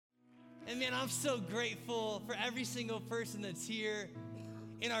And man, I'm so grateful for every single person that's here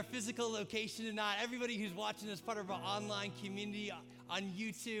in our physical location tonight. Everybody who's watching as part of our online community on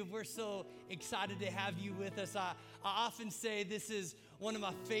YouTube, we're so excited to have you with us. I often say this is one of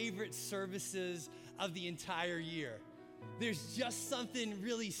my favorite services of the entire year. There's just something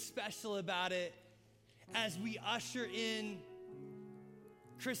really special about it as we usher in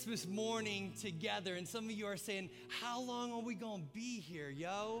Christmas morning together. And some of you are saying, how long are we gonna be here,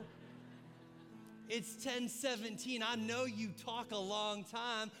 yo? It's 10:17. I know you talk a long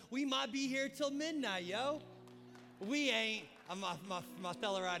time. We might be here till midnight, yo. We ain't. My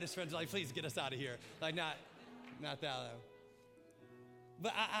Telleritis friends are like, please get us out of here. Like, not that though.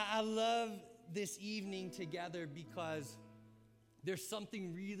 But I love this evening together because there's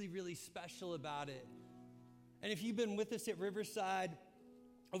something really, really special about it. And if you've been with us at Riverside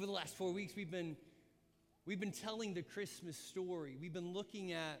over the last 4 weeks, we've been telling the Christmas story. We've been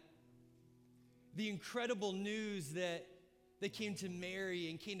looking at the incredible news that came to Mary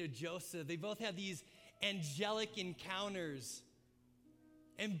and came to Joseph. They both had these angelic encounters,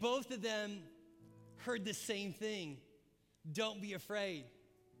 and both of them heard the same thing: don't be afraid.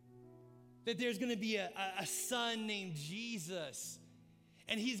 That there's gonna be a son named Jesus,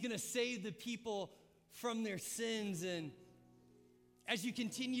 and he's gonna save the people from their sins. And as you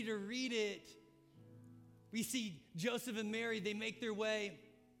continue to read it, we see Joseph and Mary, they make their way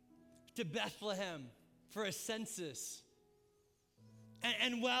to Bethlehem for a census.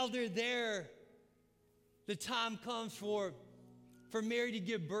 And while they're there, the time comes for Mary to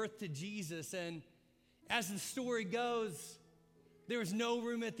give birth to Jesus. And as the story goes, there was no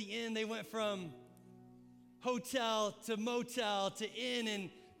room at the inn. They went from hotel to motel to inn and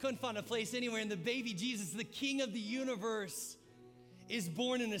couldn't find a place anywhere. And the baby Jesus, the King of the universe, is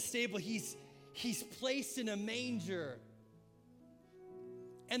born in a stable. He's placed in a manger.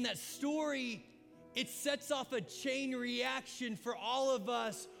 And that story, it sets off a chain reaction for all of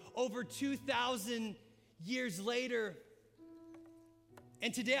us over 2,000 years later.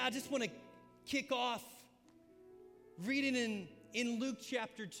 And today I just want to kick off reading in Luke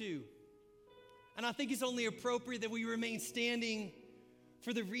chapter 2. And I think it's only appropriate that we remain standing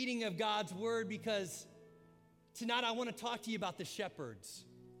for the reading of God's word, because tonight I want to talk to you about the shepherds.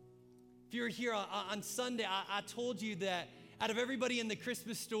 If you're here on Sunday, I told you that out of everybody in the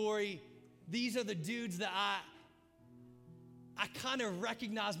Christmas story, these are the dudes that I kind of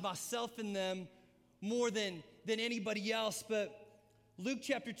recognize myself in them more than anybody else. But Luke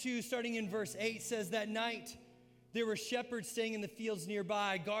chapter 2, starting in verse 8, says, that night there were shepherds staying in the fields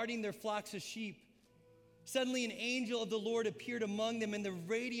nearby, guarding their flocks of sheep. Suddenly an angel of the Lord appeared among them, and the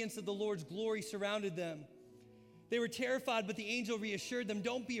radiance of the Lord's glory surrounded them. They were terrified, but the angel reassured them.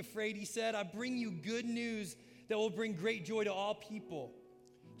 Don't be afraid, he said. I bring you good news that will bring great joy to all people.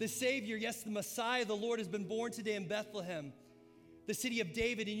 The Savior, yes, the Messiah, the Lord, has been born today in Bethlehem, the city of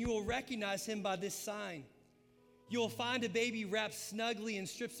David, and you will recognize him by this sign. You will find a baby wrapped snugly in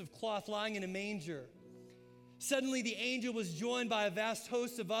strips of cloth lying in a manger. Suddenly the angel was joined by a vast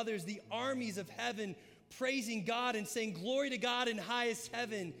host of others, the armies of heaven, praising God and saying, glory to God in highest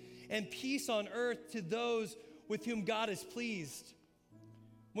heaven, and peace on earth to those with whom God is pleased.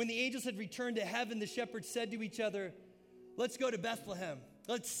 When the angels had returned to heaven, the shepherds said to each other, let's go to Bethlehem.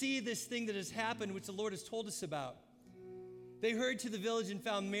 Let's see this thing that has happened, which the Lord has told us about. They hurried to the village and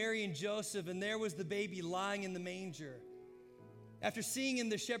found Mary and Joseph, and there was the baby lying in the manger. After seeing him,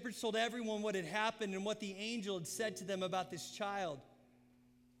 the shepherds told everyone what had happened and what the angel had said to them about this child.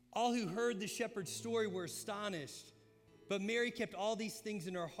 All who heard the shepherd's story were astonished, but Mary kept all these things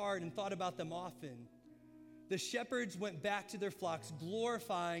in her heart and thought about them often. The shepherds went back to their flocks,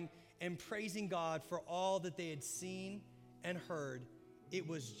 glorifying and praising God for all that they had seen and heard. It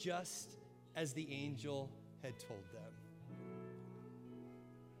was just as the angel had told them.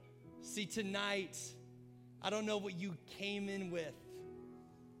 See, tonight, I don't know what you came in with.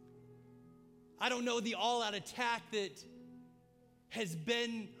 I don't know the all-out attack that has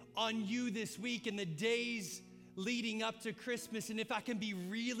been on you this week and the days leading up to Christmas. And if I can be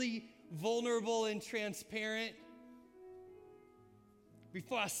really vulnerable and transparent,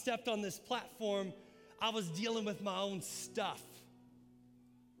 before I stepped on this platform, I was dealing with my own stuff.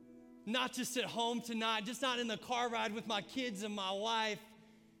 Not just at home tonight, just not in the car ride with my kids and my wife.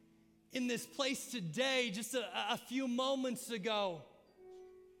 In this place today, just a few moments ago.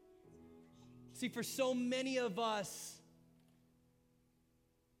 See, for so many of us,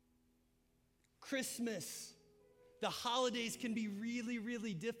 Christmas, the holidays can be really,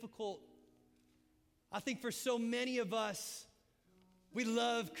 really difficult. I think for so many of us, we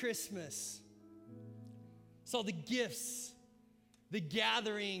love Christmas. It's all the gifts, the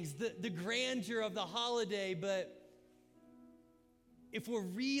gatherings, the grandeur of the holiday, but if we're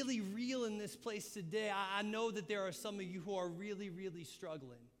really real in this place today, I know that there are some of you who are really, really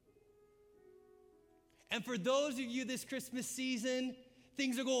struggling. And for those of you this Christmas season,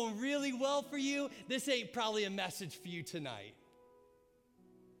 things are going really well for you, this ain't probably a message for you tonight.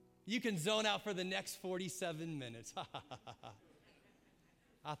 You can zone out for the next 47 minutes.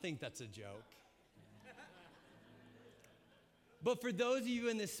 I think that's a joke. But for those of you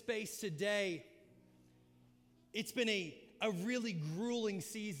in this space today, it's been a really grueling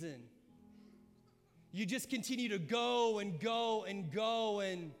season. You just continue to go and go and go,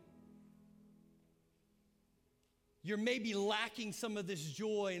 and you're maybe lacking some of this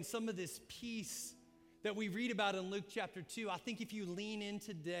joy and some of this peace that we read about in Luke chapter 2. I think if you lean in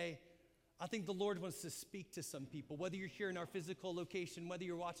today, I think the Lord wants to speak to some people, whether you're here in our physical location, whether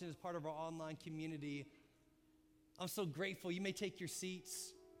you're watching as part of our online community. I'm so grateful. You may take your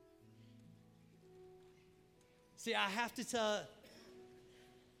seats. See, I have to tell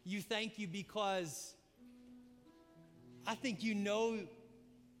you thank you because I think you know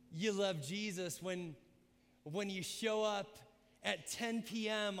you love Jesus when you show up at 10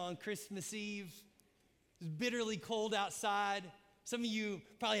 p.m. on Christmas Eve. It's bitterly cold outside. Some of you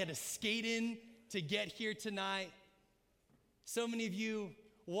probably had to skate in to get here tonight. So many of you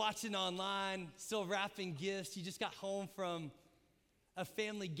watching online, still wrapping gifts. You just got home from a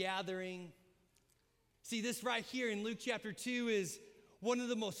family gathering. See, this right here in Luke chapter 2 is one of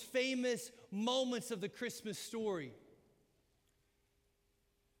the most famous moments of the Christmas story.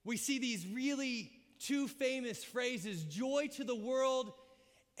 We see these really two famous phrases, joy to the world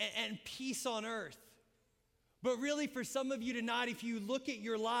and peace on earth. But really, for some of you tonight, if you look at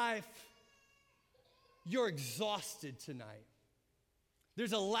your life, you're exhausted tonight.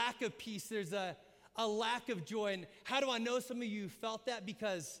 There's a lack of peace. There's a lack of joy. And how do I know some of you felt that?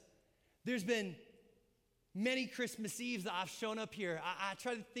 Because there's been many Christmas Eves that I've shown up here. I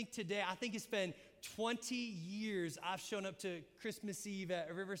try to think today, I think it's been 20 years I've shown up to Christmas Eve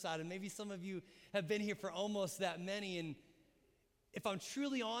at Riverside. And maybe some of you have been here for almost that many. And if I'm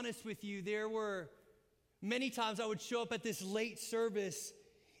truly honest with you, there were many times I would show up at this late service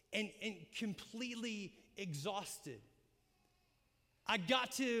and completely exhausted. I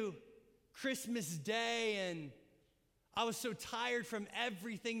got to Christmas Day and I was so tired from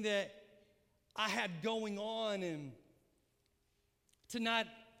everything that I had going on. And tonight,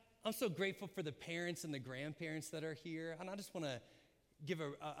 I'm so grateful for the parents and the grandparents that are here. And I just want to give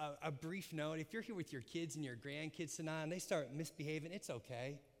a brief note. If you're here with your kids and your grandkids tonight and they start misbehaving, it's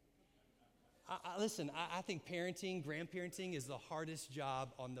okay. Listen, I think parenting, grandparenting is the hardest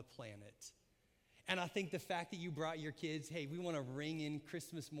job on the planet. And I think the fact that you brought your kids, hey, we want to ring in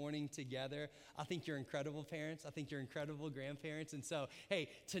Christmas morning together. I think you're incredible parents. I think you're incredible grandparents. And so, hey,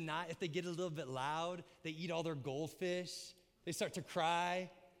 tonight, if they get a little bit loud, they eat all their goldfish, they start to cry,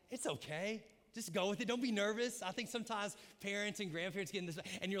 it's okay. Just go with it. Don't be nervous. I think sometimes parents and grandparents get in this,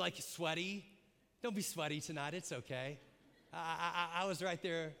 and you're like sweaty. Don't be sweaty tonight. It's okay. I was right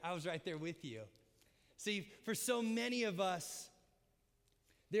there. I was right there with you. See, for so many of us,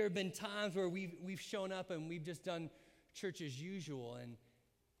 there have been times where we've shown up and we've just done church as usual,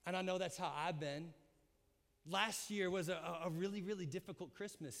 and I know that's how I've been. Last year was a really, really difficult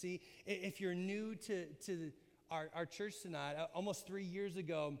Christmas. See, if you're new to our church tonight, almost 3 years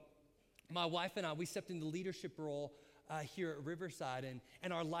ago, my wife and I, we stepped into the leadership role here at Riverside,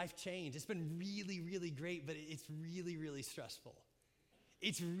 and our life changed. It's been really, really great, but it's really, really stressful.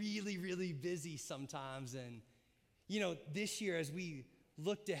 It's really, really busy sometimes, and this year as we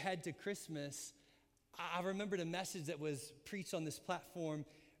looked ahead to Christmas, I remembered a message that was preached on this platform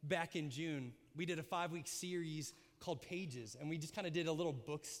back in June. We did a 5-week series called Pages, and we just kind of did a little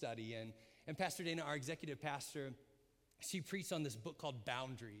book study. And Pastor Dana, our executive pastor, she preached on this book called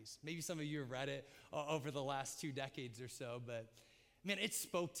Boundaries. Maybe some of you have read it over the last 2 decades or so, but man, it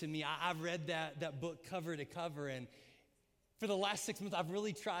spoke to me. I've read that book cover to cover, and for the last 6 months, I've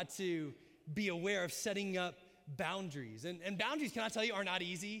really tried to be aware of setting up boundaries. And boundaries, can I tell you, are not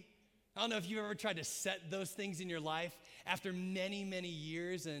easy. I don't know if you've ever tried to set those things in your life after many, many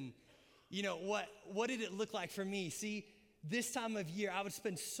years. And what did it look like for me? See, this time of year, I would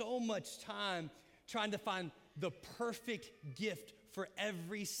spend so much time trying to find the perfect gift for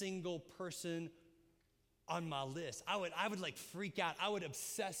every single person on my list. I would like freak out. I would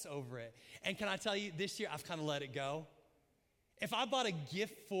obsess over it. And can I tell you, this year, I've kind of let it go. If I bought a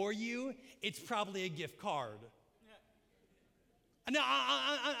gift for you, it's probably a gift card. Now,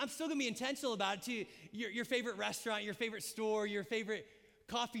 I'm still going to be intentional about it too. Your favorite restaurant, your favorite store, your favorite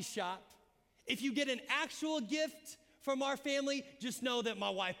coffee shop. If you get an actual gift from our family, just know that my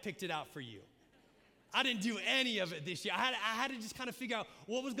wife picked it out for you. I didn't do any of it this year. I had to just kind of figure out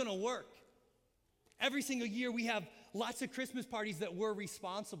what was going to work. Every single year, we have lots of Christmas parties that we're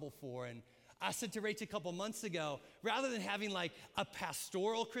responsible for. And I said to Rach a couple months ago, rather than having like a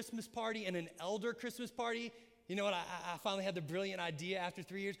pastoral Christmas party and an elder Christmas party, you know what? I finally had the brilliant idea after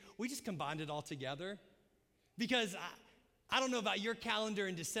 3 years. We just combined it all together. Because I don't know about your calendar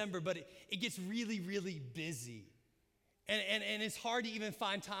in December, but it gets really, really busy. And it's hard to even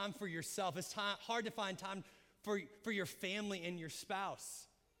find time for yourself. It's hard to find time for your family and your spouse.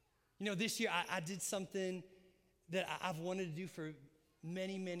 You know, this year I did something that I've wanted to do for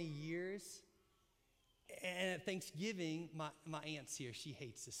many, many years. And at Thanksgiving, my aunt's here. She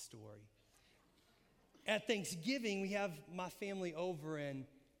hates this story. At Thanksgiving, we have my family over, and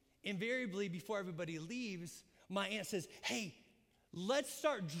invariably before everybody leaves, my aunt says, hey, let's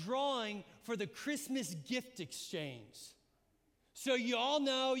start drawing for the Christmas gift exchange. So you all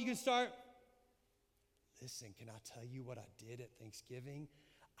know, you can start. Listen, can I tell you what I did at Thanksgiving?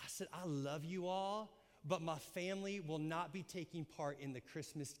 I said, I love you all, but my family will not be taking part in the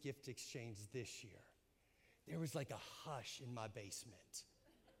Christmas gift exchange this year. There was like a hush in my basement.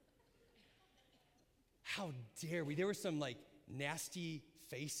 How dare we? There were some like nasty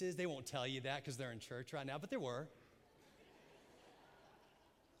faces. They won't tell you that because they're in church right now, but there were.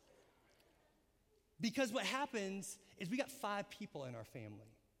 Because what happens is we got 5 people in our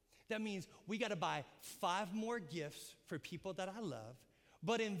family. That means we got to buy 5 more gifts for people that I love.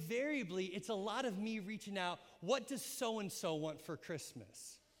 But invariably, it's a lot of me reaching out, what does so-and-so want for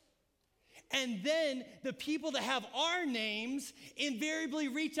Christmas? And then the people that have our names invariably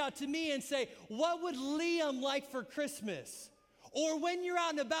reach out to me and say, what would Liam like for Christmas? Or when you're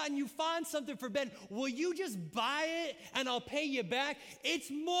out and about and you find something for Ben, will you just buy it and I'll pay you back? It's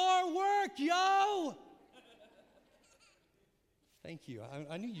more work, yo! Thank you.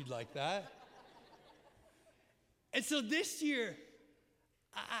 I knew you'd like that. And so this year,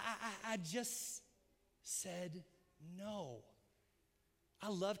 I just said no. I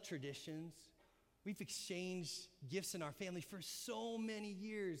love traditions. We've exchanged gifts in our family for so many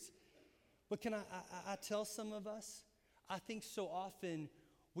years. But can I tell some of us? I think so often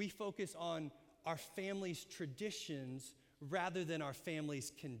we focus on our family's traditions rather than our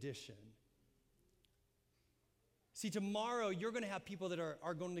family's condition. See, tomorrow you're going to have people that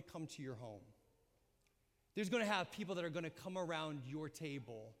are going to come to your home. There's going to have people that are going to come around your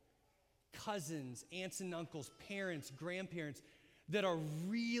table, cousins, aunts and uncles, parents, grandparents, that are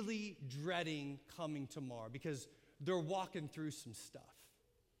really dreading coming tomorrow because they're walking through some stuff.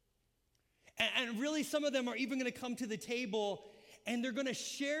 And really, some of them are even going to come to the table and they're going to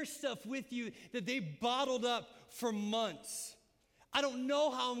share stuff with you that they bottled up for months. I don't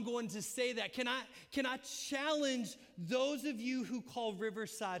know how I'm going to say that. Can I challenge those of you who call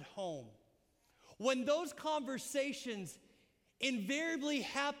Riverside home? When those conversations invariably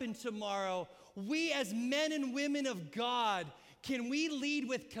happen tomorrow, we as men and women of God, can we lead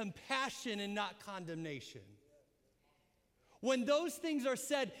with compassion and not condemnation? When those things are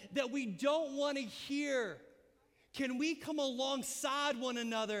said that we don't want to hear, can we come alongside one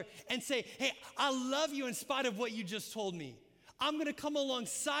another and say, hey, I love you in spite of what you just told me. I'm going to come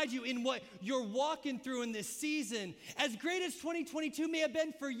alongside you in what you're walking through in this season. As great as 2022 may have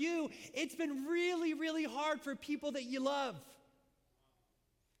been for you, it's been really, really hard for people that you love.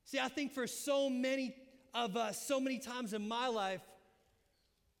 See, I think for so many of us, so many times in my life,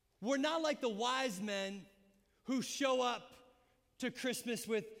 we're not like the wise men who show up to Christmas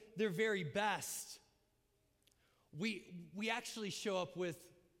with their very best. We actually show up with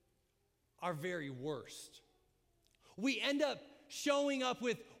our very worst. We end up showing up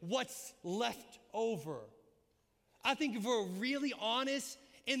with what's left over. I think if we're really honest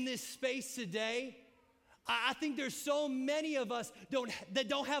in this space today, I think there's so many of us that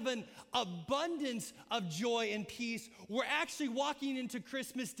don't have an abundance of joy and peace. We're actually walking into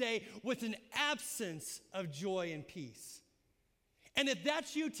Christmas Day with an absence of joy and peace. And if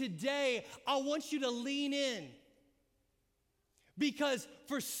that's you today, I want you to lean in. Because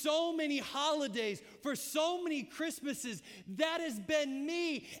for so many holidays, for so many Christmases, that has been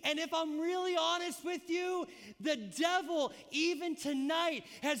me. And if I'm really honest with you, the devil, even tonight,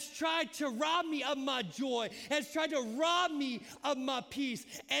 has tried to rob me of my joy, has tried to rob me of my peace.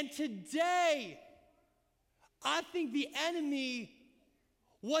 And today, I think the enemy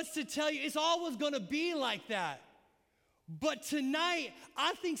wants to tell you it's always going to be like that. But tonight,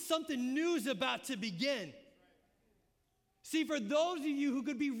 I think something new is about to begin. See, for those of you who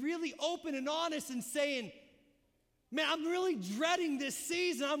could be really open and honest and saying, man, I'm really dreading this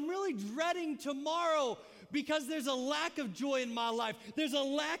season. I'm really dreading tomorrow because there's a lack of joy in my life. There's a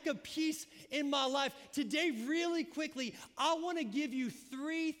lack of peace in my life. Today, really quickly, I want to give you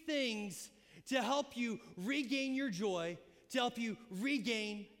 3 things to help you regain your joy, to help you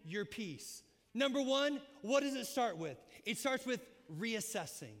regain your peace. Number 1, what does it start with? It starts with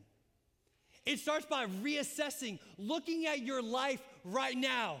reassessing. It starts by reassessing, looking at your life right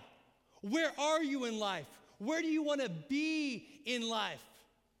now. Where are you in life? Where do you want to be in life?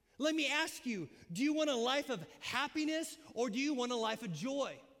 Let me ask you, do you want a life of happiness or do you want a life of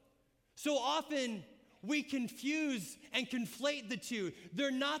joy? So often we confuse and conflate the two.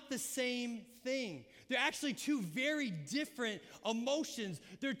 They're not the same thing. They're actually 2 very different emotions.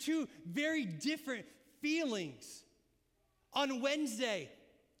 They're 2 very different feelings. On Wednesday,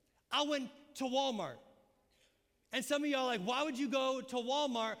 I went to Walmart. And some of y'all are like, why would you go to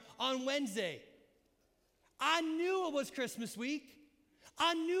Walmart on Wednesday? I knew it was Christmas week.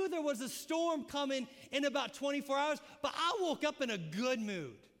 I knew there was a storm coming in about 24 hours, but I woke up in a good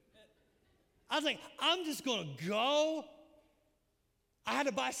mood. I was like, I'm just gonna go. I had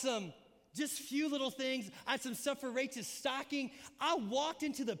to buy just few little things. I had some stuff for Rachel's stocking. I walked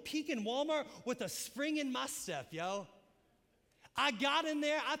into the Pekin Walmart with a spring in my step, yo. I got in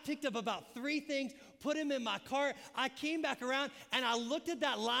there, I picked up about 3 things, put them in my cart. I came back around and I looked at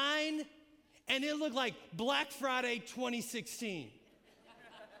that line and it looked like Black Friday 2016.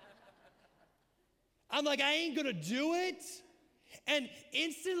 I'm like, I ain't gonna do it. And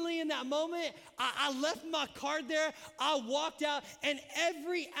instantly in that moment, I left my cart there. I walked out, and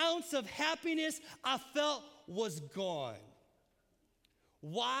every ounce of happiness I felt was gone.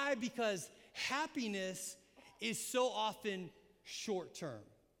 Why? Because happiness is so often short term.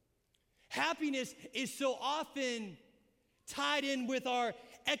 Happiness is so often tied in with our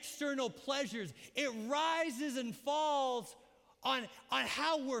external pleasures. It rises and falls on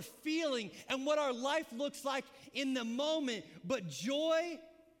how we're feeling and what our life looks like in the moment. But joy's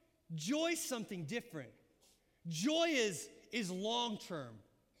something different. Joy is long term.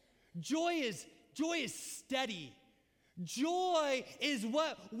 Joy is steady. Joy is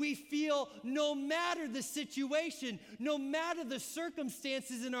what we feel no matter the situation, no matter the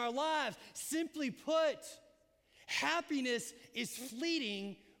circumstances in our lives. Simply put, happiness is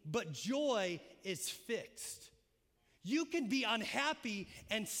fleeting, but joy is fixed. You can be unhappy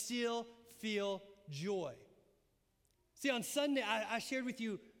and still feel joy. See, on Sunday, I shared with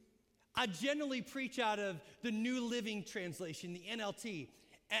you, I generally preach out of the New Living Translation, the NLT.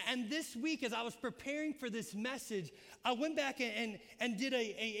 And this week, as I was preparing for this message, I went back and did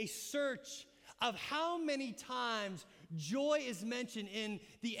a search of how many times joy is mentioned in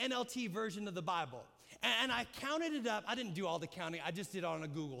the NLT version of the Bible. And I counted it up. I didn't do all the counting. I just did it on a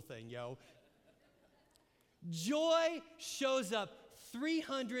Google thing, yo. Joy shows up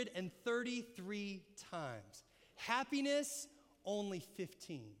 333 times. Happiness, only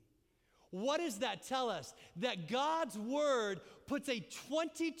 15. What does that tell us? That God's word puts a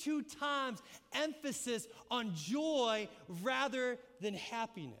 22 times emphasis on joy rather than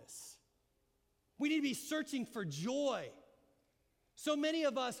happiness. We need to be searching for joy. So many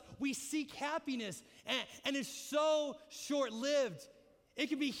of us, we seek happiness, and it's so short-lived. It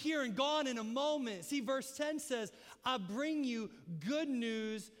can be here and gone in a moment. See, verse 10 says, I bring you good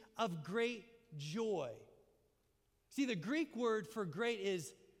news of great joy. See, the Greek word for great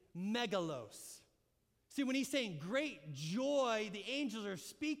is megalos. See, when he's saying great joy, the angels are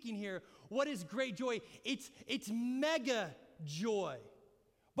speaking here. What is great joy? It's mega joy.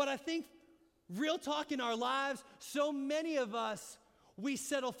 But I think, real talk in our lives, so many of us, we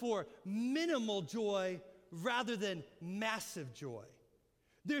settle for minimal joy rather than massive joy.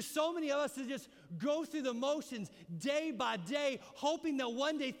 There's so many of us that just go through the motions day by day, hoping that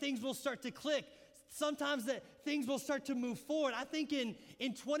one day things will start to click. Sometimes that things will start to move forward. I think in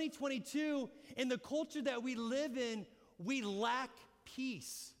 2022, in the culture that we live in, we lack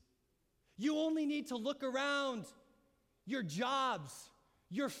peace. You only need to look around your jobs,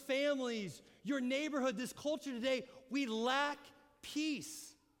 your families, your neighborhood, this culture today. We lack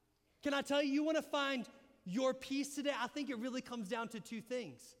peace. Can I tell you, you want to find your peace today? I think it really comes down to 2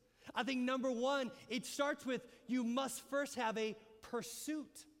 things. I think number 1, it starts with you must first have a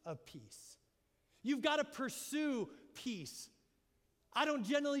pursuit of peace. You've got to pursue peace. I don't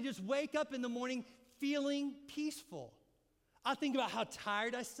generally just wake up in the morning feeling peaceful. I think about how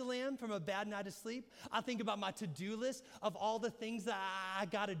tired I still am from a bad night of sleep. I think about my to-do list of all the things that I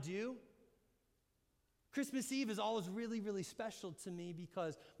got to do. Christmas Eve is always really, really special to me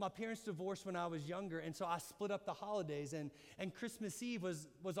because my parents divorced when I was younger, and so I split up the holidays, and Christmas Eve was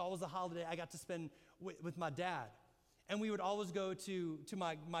always a holiday I got to spend with my dad. And we would always go to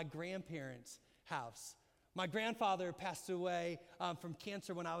my grandparents' house. My grandfather passed away from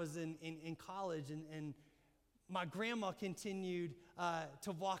cancer when I was in college, and my grandma continued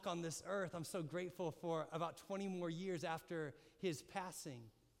to walk on this earth. I'm so grateful for about 20 more years after his passing.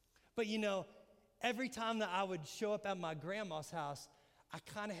 But every time that I would show up at my grandma's house, I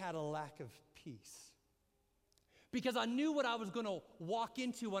kind of had a lack of peace. Because I knew what I was going to walk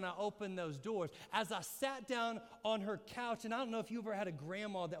into when I opened those doors. As I sat down on her couch, and I don't know if you ever had a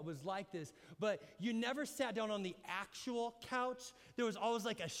grandma that was like this, but you never sat down on the actual couch. There was always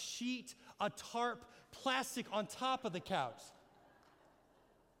like a sheet, a tarp, plastic on top of the couch.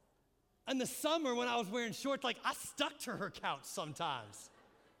 In the summer when I was wearing shorts, I stuck to her couch sometimes.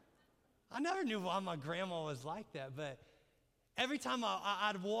 I never knew why my grandma was like that, but every time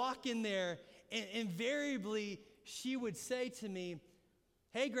I'd walk in there, invariably, she would say to me,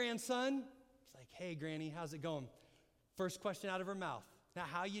 "Hey, grandson." It's like, "Hey, Granny, how's it going?" First question out of her mouth. "Now,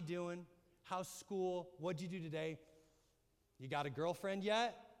 how you doing? How's school? What'd you do today? You got a girlfriend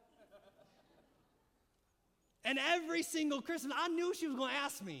yet?" And every single Christmas, I knew she was going to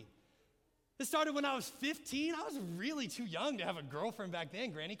ask me. It started when I was 15. I was really too young to have a girlfriend back then.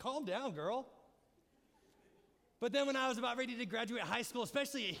 "Granny, calm down, girl." But then when I was about ready to graduate high school,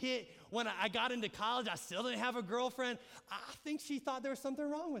 especially it hit when I got into college, I still didn't have a girlfriend. I think she thought there was something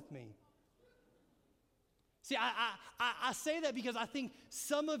wrong with me. See, I say that because I think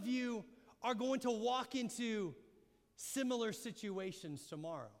some of you are going to walk into similar situations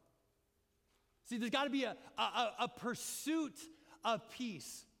tomorrow. See, there's got to be a pursuit of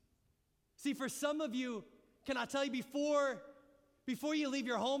peace. See, for some of you, can I tell you, before you leave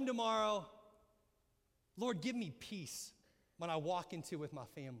your home tomorrow, Lord, give me peace when I walk into with my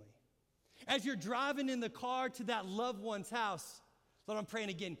family. As you're driving in the car to that loved one's house, Lord, I'm praying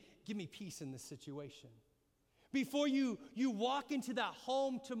again, give me peace in this situation. Before you walk into that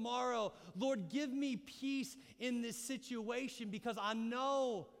home tomorrow, Lord, give me peace in this situation, because I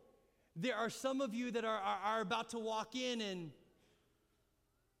know there are some of you that are about to walk in and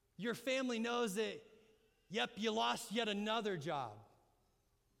your family knows that, yep, you lost yet another job.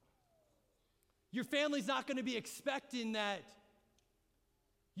 Your family's not going to be expecting that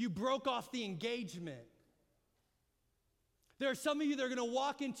you broke off the engagement. There are some of you that are going to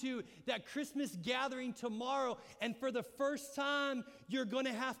walk into that Christmas gathering tomorrow, and for the first time, you're going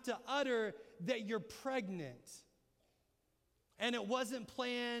to have to utter that you're pregnant. And it wasn't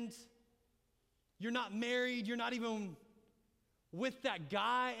planned. You're not married. You're not even with that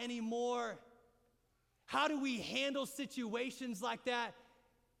guy anymore. How do we handle situations like that?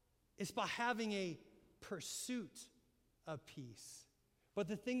 It's by having a pursuit of peace. But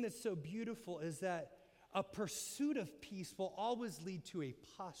the thing that's so beautiful is that a pursuit of peace will always lead to a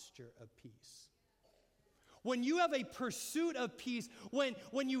posture of peace. When you have a pursuit of peace,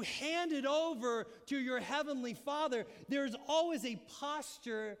 when you hand it over to your Heavenly Father, there's always a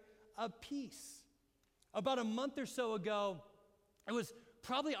posture of peace. About a month or so ago, it was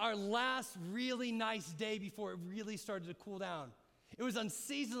probably our last really nice day before it really started to cool down. It was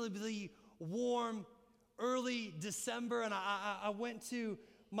unseasonably warm, early December, and I went to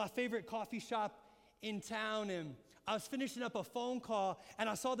my favorite coffee shop in town, and I was finishing up a phone call, and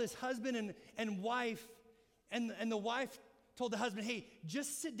I saw this husband and wife, and the wife told the husband, "Hey,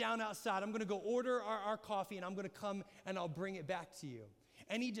 just sit down outside. I'm going to go order our coffee, and I'm going to come, and I'll bring it back to you."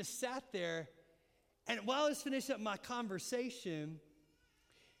 And he just sat there, and while I was finishing up my conversation,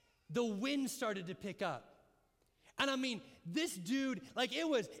 the wind started to pick up. And I mean, this dude, it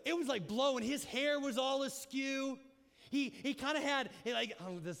was like blowing. His hair was all askew. He kind of had,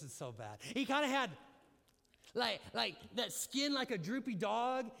 oh, this is so bad. He kind of had like that skin like a droopy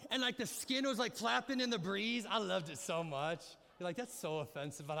dog, and the skin was flapping in the breeze. I loved it so much. You're like, that's so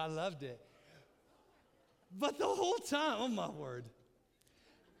offensive, but I loved it. But the whole time, oh my word.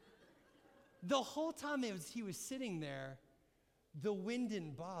 The whole time he was sitting there, the wind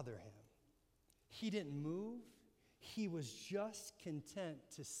didn't bother him. He didn't move. He was just content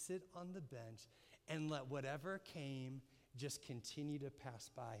to sit on the bench and let whatever came just continue to pass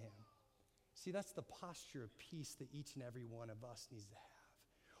by him. See, that's the posture of peace that each and every one of us needs to have.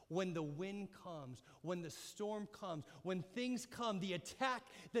 When the wind comes, when the storm comes, when things come, the attack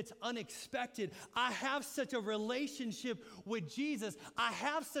that's unexpected, I have such a relationship with Jesus. I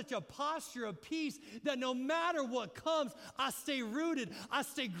have such a posture of peace that no matter what comes, I stay rooted, I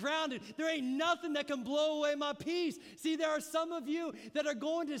stay grounded. There ain't nothing that can blow away my peace. See, there are some of you that are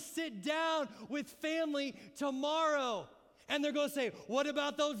going to sit down with family tomorrow, and they're going to say, "What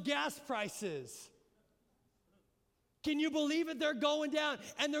about those gas prices? Can you believe it? They're going down."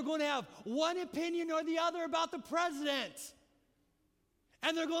 And they're going to have one opinion or the other about the president.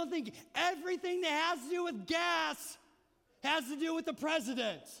 And they're going to think everything that has to do with gas has to do with the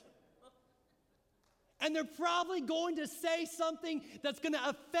president. And they're probably going to say something that's going to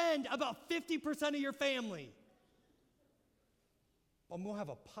offend about 50% of your family. I'm going to have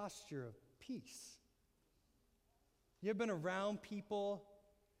a posture of peace. You ever been around people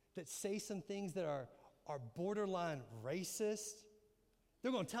that say some things that are borderline racist?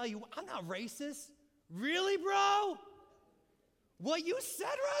 They're going to tell you, I'm not racist. Really, bro? What you said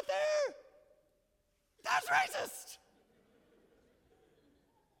right there? That's racist.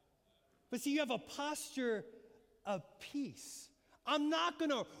 But see, you have a posture of peace. I'm not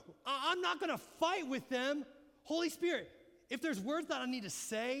gonna fight with them. Holy Spirit, if there's words that I need to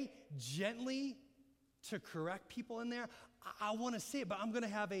say gently to correct people in there, I want to say it, but I'm gonna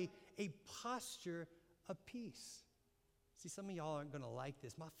have a posture of peace. See, some of y'all aren't gonna like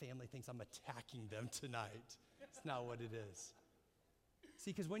this. My family thinks I'm attacking them tonight. It's not what it is.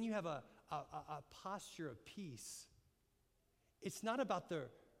 See, because when you have a posture of peace, it's not about the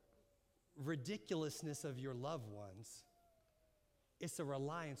ridiculousness of your loved ones. It's a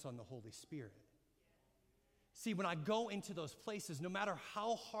reliance on the Holy Spirit. See, when I go into those places, no matter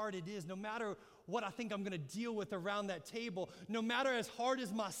how hard it is, no matter what I think I'm going to deal with around that table, no matter as hard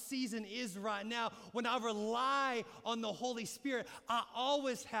as my season is right now, when I rely on the Holy Spirit, I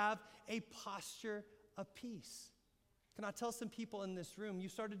always have a posture of peace. Can I tell some people in this room, you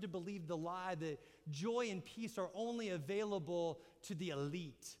started to believe the lie that joy and peace are only available to the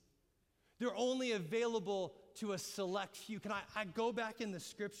elite. They're only available to a select few. Can I go back in the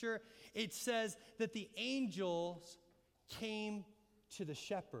scripture? It says that the angels came to the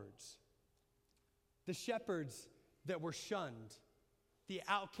shepherds that were shunned, the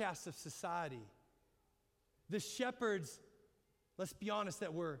outcasts of society, the shepherds, let's be honest,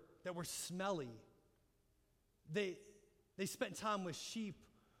 that were smelly. They spent time with sheep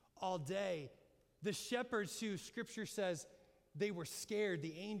all day. The shepherds who scripture says they were scared.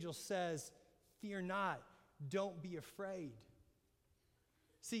 The angel says, fear not, don't be afraid.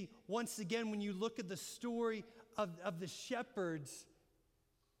 See, once again, when you look at the story of the shepherds,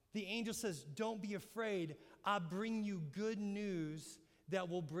 the angel says, don't be afraid. I bring you good news that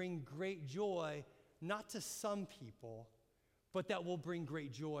will bring great joy, not to some people, but that will bring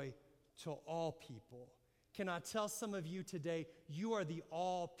great joy to all people. Can I tell some of you today, you are the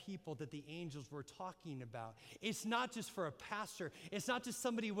all people that the angels were talking about. It's not just for a pastor. It's not just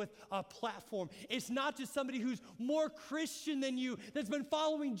somebody with a platform. It's not just somebody who's more Christian than you, that's been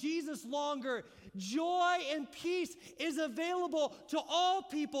following Jesus longer. Joy and peace is available to all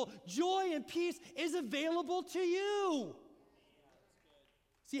people. Joy and peace is available to you.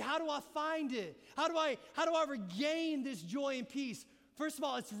 See, how do I find it? How do I regain this joy and peace? First of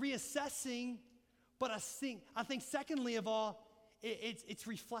all, it's reassessing. But I think secondly of all, it's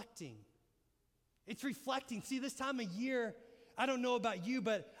reflecting. It's reflecting. See, this time of year, I don't know about you,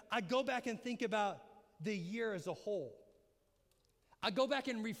 but I go back and think about the year as a whole. I go back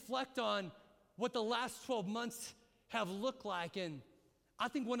and reflect on what the last 12 months have looked like. And I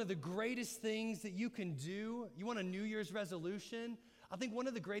think one of the greatest things that you can do, you want a New Year's resolution? I think one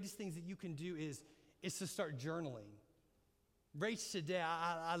of the greatest things that you can do is to start journaling. Rach today,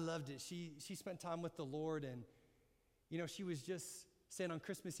 I loved it. She spent time with the Lord, and she was just saying on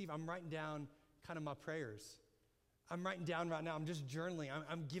Christmas Eve, I'm writing down kind of my prayers. I'm writing down right now. I'm just journaling.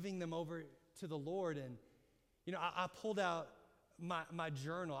 I'm giving them over to the Lord, and I pulled out my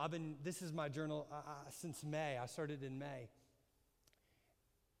journal. This is my journal since May. I started in May,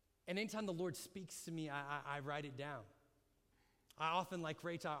 and anytime the Lord speaks to me, I write it down. I often, like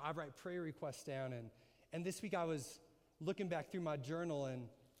Rach, I write prayer requests down, and this week I was looking back through my journal, and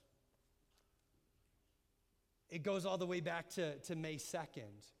it goes all the way back to May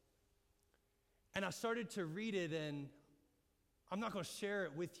 2nd. And I started to read it, and I'm not going to share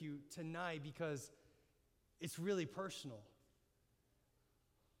it with you tonight because it's really personal.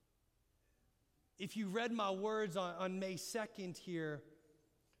 If you read my words on May 2nd here,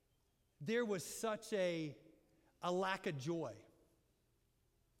 there was such a lack of joy.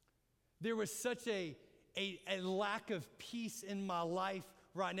 There was such a lack of peace in my life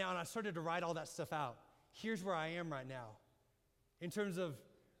right now, and I started to write all that stuff out. Here's where I am right now in terms of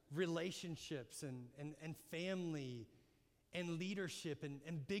relationships and family and leadership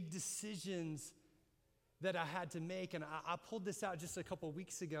and big decisions that I had to make. And I pulled this out just a couple of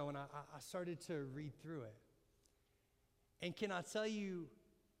weeks ago, and I started to read through it. And can I tell you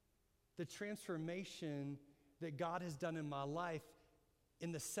the transformation that God has done in my life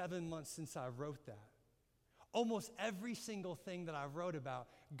in the 7 months since I wrote that? Almost every single thing that I wrote about,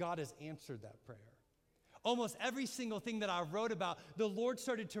 God has answered that prayer. Almost every single thing that I wrote about, the Lord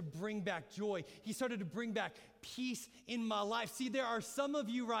started to bring back joy. He started to bring back peace in my life. See, there are some of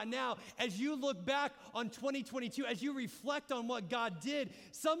you right now, as you look back on 2022, as you reflect on what God did,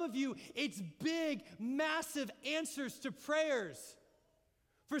 some of you, it's big, massive answers to prayers.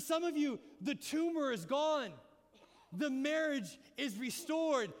 For some of you, the tumor is gone. The marriage is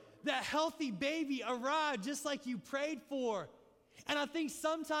restored. That healthy baby arrived just like you prayed for. And I think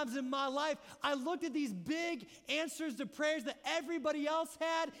sometimes in my life, I looked at these big answers to prayers that everybody else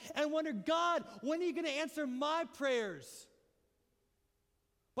had and wondered, God, when are you going to answer my prayers?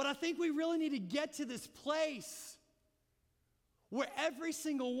 But I think we really need to get to this place where every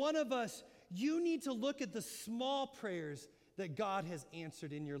single one of us, you need to look at the small prayers that God has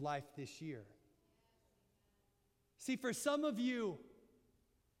answered in your life this year. See, for some of you,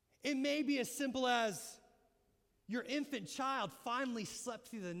 it may be as simple as your infant child finally slept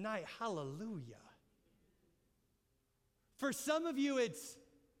through the night. Hallelujah. For some of you, it's,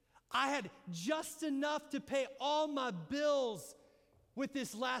 I had just enough to pay all my bills with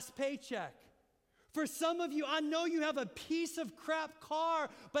this last paycheck. For some of you, I know you have a piece of crap car,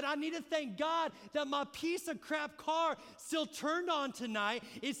 but I need to thank God that my piece of crap car still turned on tonight.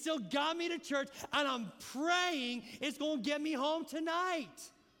 It still got me to church, and I'm praying it's going to get me home tonight.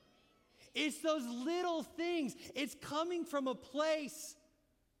 It's those little things. It's coming from a place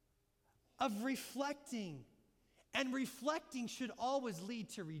of reflecting. And reflecting should always lead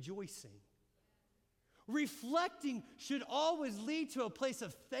to rejoicing. Reflecting should always lead to a place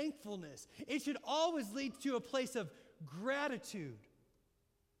of thankfulness. It should always lead to a place of gratitude.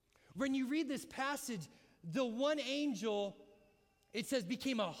 When you read this passage, the one angel, it says,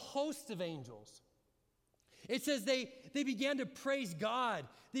 became a host of angels. It says they began to praise God.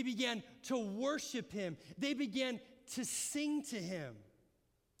 They began to worship him. They began to sing to him.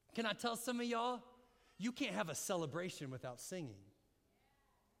 Can I tell some of y'all? You can't have a celebration without singing.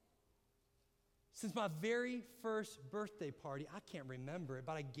 Since my very first birthday party, I can't remember it,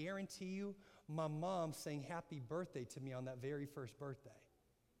 but I guarantee you my mom sang happy birthday to me on that very first birthday.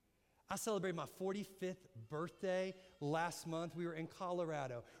 I celebrated my 45th birthday last month. We were in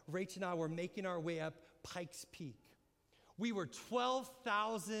Colorado. Rach and I were making our way up Pikes Peak. We were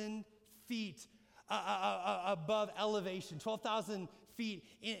 12,000 feet above elevation, 12,000 feet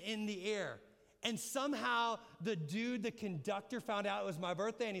in the air. And somehow the dude, the conductor, found out it was my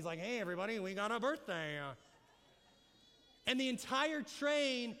birthday, and he's like, hey, everybody, we got a birthday. And the entire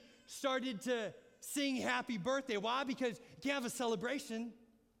train started to sing happy birthday. Why? Because you can't have a celebration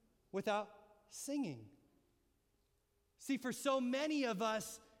without singing. See, for so many of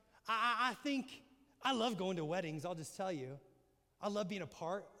us, I think, I love going to weddings, I'll just tell you. I love being a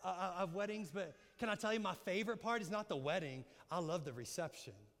part of weddings, but can I tell you my favorite part is not the wedding. I love the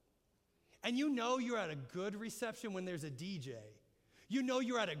reception. And you know you're at a good reception when there's a DJ. You know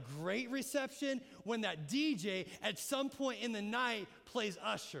you're at a great reception when that DJ at some point in the night plays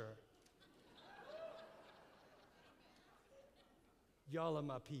Usher. Y'all are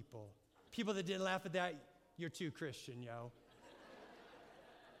my people. People that didn't laugh at that, you're too Christian, yo.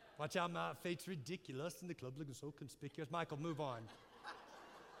 Watch out, my outfit's ridiculous and the club looking so conspicuous. Michael, move on.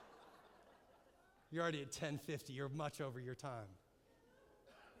 You're already at 10:50. You're much over your time.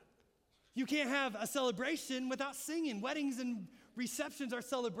 You can't have a celebration without singing. Weddings and receptions are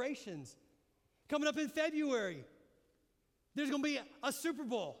celebrations. Coming up in February, there's going to be a Super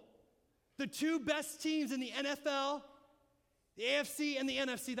Bowl. The two best teams in the NFL, the AFC and the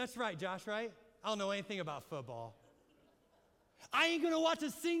NFC. That's right, Josh, right? I don't know anything about football. I ain't going to watch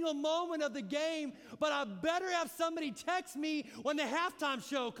a single moment of the game, but I better have somebody text me when the halftime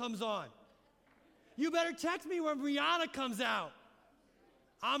show comes on. You better text me when Rihanna comes out.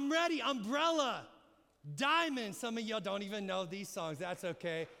 I'm ready. Umbrella, Diamond. Some of y'all don't even know these songs. That's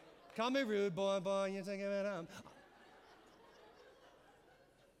okay. Call me rude boy, boy. You're thinking about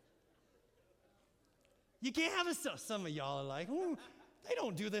You can't have a. Some of y'all are like, they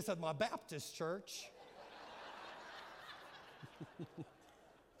don't do this at my Baptist church.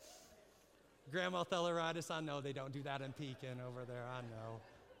 Grandma Theleritis, I know they don't do that in Pekin over there. I know.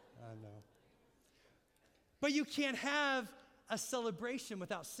 But you can't have a celebration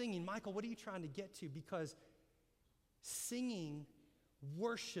without singing. Michael, what are you trying to get to? Because singing,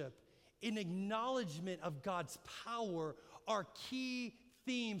 worship, an acknowledgement of God's power are key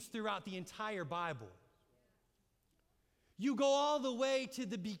themes throughout the entire Bible. You go all the way to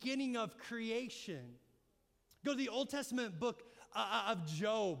the beginning of creation. Go to the Old Testament book of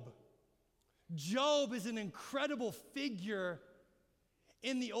Job. Job is an incredible figure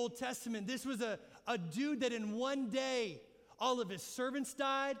in the Old Testament. This was a dude that in one day, all of his servants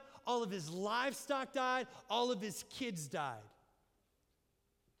died, all of his livestock died, all of his kids died.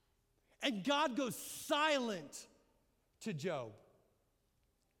 And God goes silent to Job.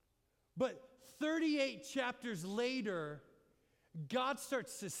 But 38 chapters later, God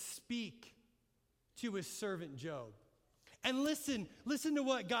starts to speak to his servant Job. And listen to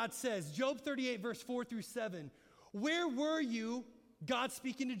what God says. Job 38, verse 4 through 7. Where were you, God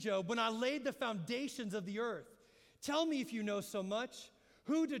speaking to Job, when I laid the foundations of the earth? Tell me if you know so much.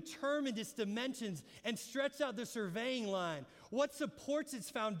 Who determined its dimensions and stretched out the surveying line? What supports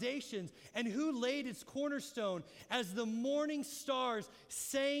its foundations? And who laid its cornerstone? As the morning stars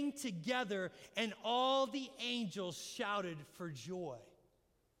sang together and all the angels shouted for joy.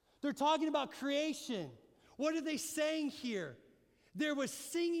 They're talking about creation. What are they saying here? There was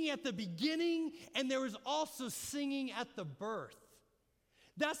singing at the beginning, and there was also singing at the birth.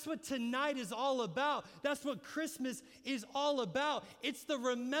 That's what tonight is all about. That's what Christmas is all about. It's the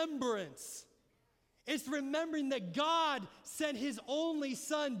remembrance. It's remembering that God sent his only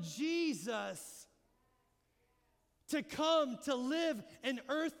son, Jesus, to come to live an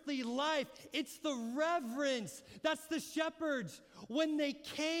earthly life. It's the reverence. That's the shepherds. When they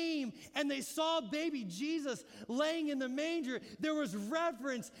came and they saw baby Jesus laying in the manger, there was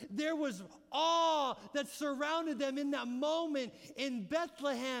reverence. There was awe that surrounded them in that moment in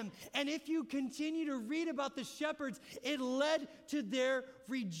Bethlehem. And if you continue to read about the shepherds, it led to their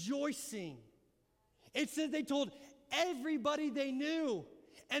rejoicing. It said they told everybody they knew.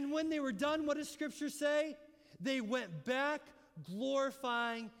 And when they were done, what does Scripture say? They went back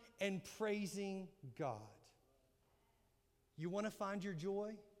glorifying and praising God. You want to find your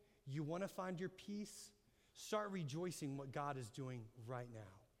joy? You want to find your peace? Start rejoicing what God is doing right now.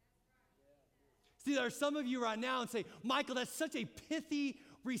 See, there are some of you right now and say, Michael, that's such a pithy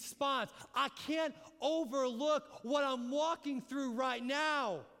response. I can't overlook what I'm walking through right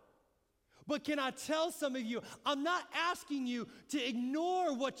now. But can I tell some of you, I'm not asking you to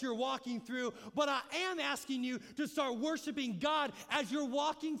ignore what you're walking through, but I am asking you to start worshiping God as you're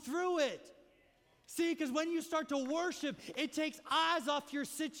walking through it. See, because when you start to worship, it takes eyes off your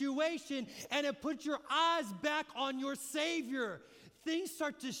situation and it puts your eyes back on your Savior. Things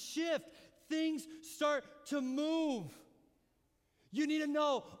start to shift. Things start to move. You need to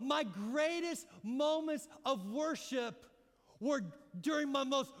know my greatest moments of worship were during my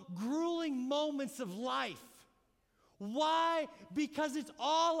most grueling moments of life. Why? Because it's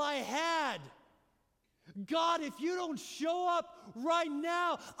all I had. God, if you don't show up right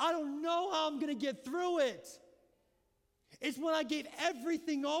now, I don't know how I'm going to get through it. It's when I gave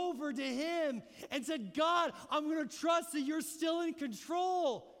everything over to him and said, God, I'm going to trust that you're still in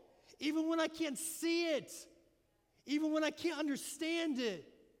control, even when I can't see it, even when I can't understand it.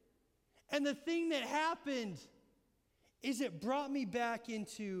 And the thing that happened is it brought me back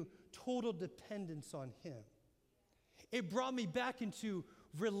into total dependence on him. It brought me back into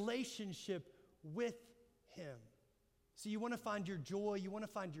relationship with him. So you want to find your joy, you want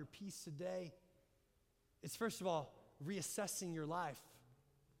to find your peace today. It's first of all, reassessing your life.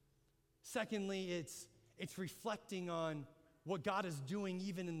 Secondly, it's reflecting on what God is doing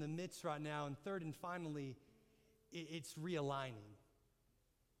even in the midst right now. And third and finally, it's realigning.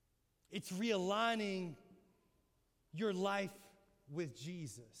 It's realigning your life with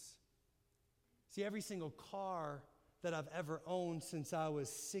Jesus. See, every single car that I've ever owned since I was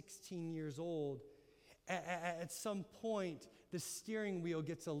 16 years old, at some point, the steering wheel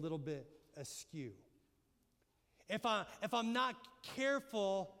gets a little bit askew. If I'm not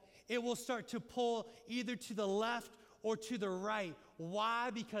careful, it will start to pull either to the left or to the right. Why?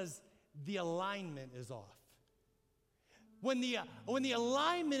 Because the alignment is off. When the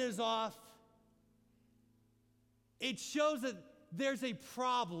alignment is off, it shows that there's a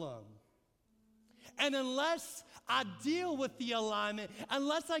problem. And unless I deal with the alignment,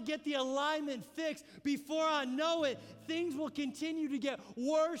 unless I get the alignment fixed, before I know it, things will continue to get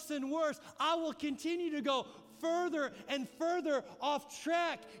worse and worse. I will continue to go further and further off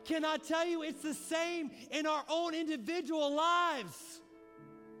track. Can I tell you, it's the same in our own individual lives.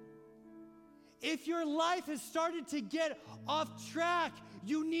 If your life has started to get off track,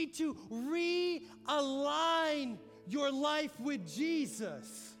 you need to realign your life with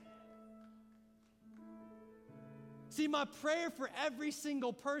Jesus. See, my prayer for every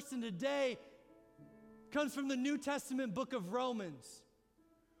single person today comes from the New Testament book of Romans.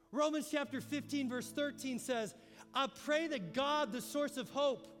 Romans chapter 15, verse 13 says, I pray that God, the source of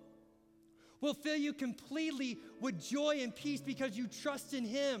hope, will fill you completely with joy and peace because you trust in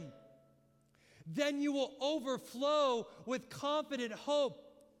him. Then you will overflow with confident hope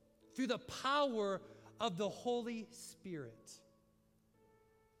through the power of the Holy Spirit.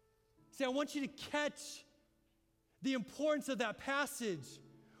 See, I want you to catch the importance of that passage.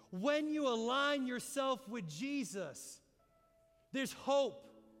 When you align yourself with Jesus, there's hope,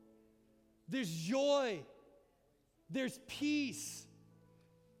 there's joy, there's peace,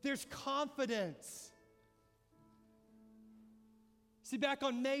 there's confidence. See, back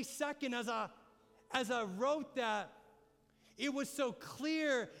on May 2nd, as I wrote that, it was so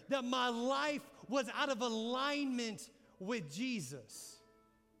clear that my life was out of alignment with Jesus.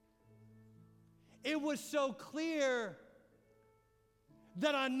 It was so clear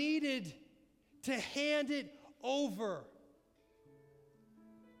that I needed to hand it over.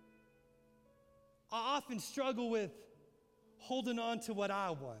 I often struggle with holding on to what I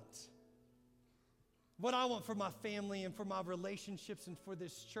want for my family and for my relationships and for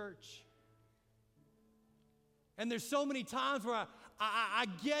this church. And there's so many times where I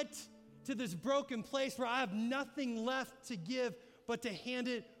get to this broken place where I have nothing left to give but to hand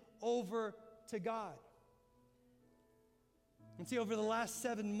it over to God. And see, over the last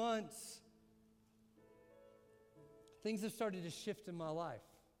 7 months, things have started to shift in my life.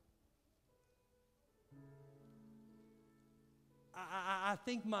 I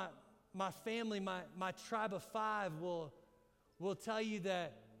think my family, my tribe of 5 will tell you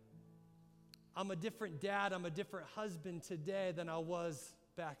that I'm a different dad, I'm a different husband today than I was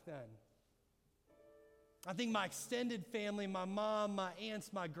back then. I think my extended family, my mom, my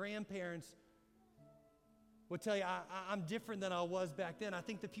aunts, my grandparents will tell you I'm different than I was back then. I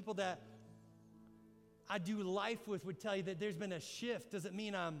think the people that I do life with would tell you that there's been a shift. Does it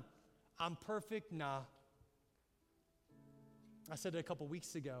mean I'm perfect? Nah. I said it a couple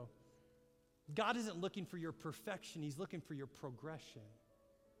weeks ago. God isn't looking for your perfection. He's looking for your progression.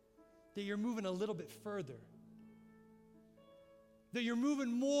 That you're moving a little bit further. That you're moving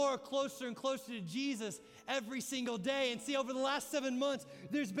more closer and closer to Jesus every single day. And see, over the last 7 months,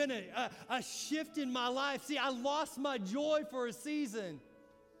 there's been a shift in my life. See, I lost my joy for a season.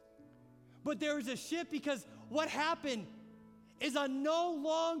 But there was a shift because what happened is I no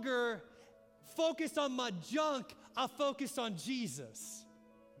longer focused on my junk, I focused on Jesus.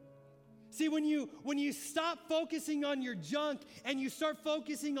 See, when you stop focusing on your junk and you start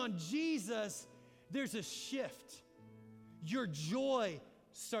focusing on Jesus, there's a shift. Your joy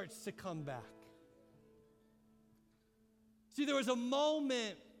starts to come back. See, there was a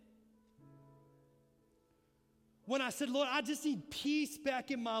moment when I said, Lord, I just need peace back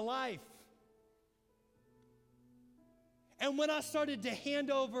in my life. And when I started to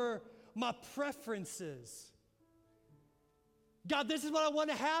hand over my preferences, God, this is what I want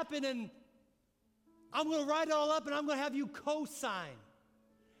to happen, and I'm going to write it all up, and I'm going to have you co-sign.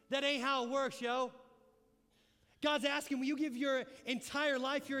 That ain't how it works, yo. God's asking, will you give your entire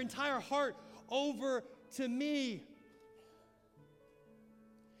life, your entire heart over to me?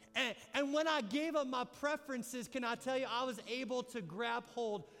 And when I gave up my preferences, can I tell you, I was able to grab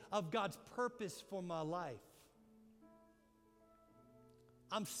hold of God's purpose for my life.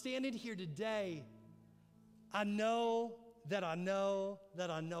 I'm standing here today. I know that I'm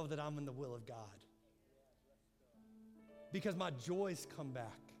in the will of God. Because my joys come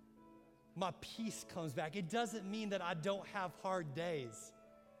back. My peace comes back. It doesn't mean that I don't have hard days.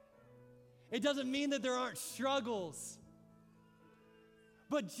 It doesn't mean that there aren't struggles.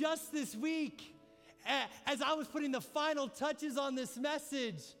 But just this week, as I was putting the final touches on this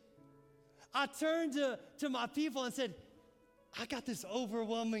message, I turned to my people and said, I got this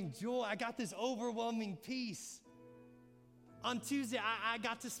overwhelming joy. I got this overwhelming peace. On Tuesday, I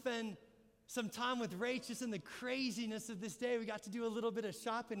got to spend some time with Rach just in the craziness of this day. We got to do a little bit of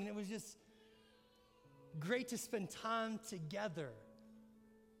shopping, and it was just great to spend time together.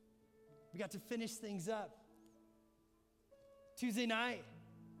 We got to finish things up. Tuesday night,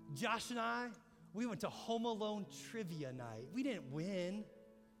 Josh and I, we went to Home Alone trivia night. We didn't win.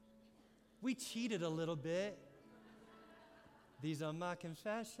 We cheated a little bit. These are my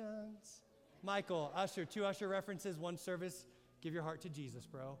confessions. Michael, Usher, 2 Usher references, 1 service. Give your heart to Jesus,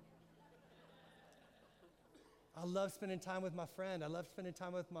 bro. I love spending time with my friend. I love spending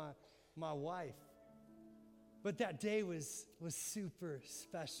time with my wife. But that day was super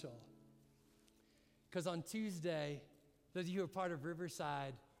special. Because on Tuesday, those of you who are part of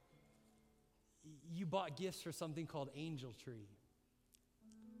Riverside, you bought gifts for something called Angel Tree.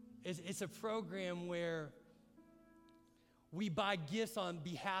 It's a program where we buy gifts on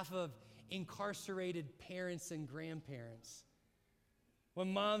behalf of incarcerated parents and grandparents.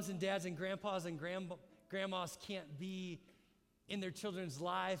 When moms and dads and grandpas and grandmas can't be in their children's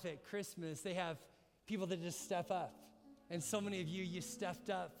life at Christmas, they have people that just step up. And so many of you stepped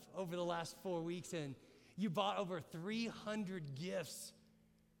up over the last 4 weeks, and you bought over 300 gifts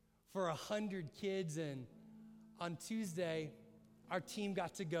for 100 kids, and on Tuesday, our team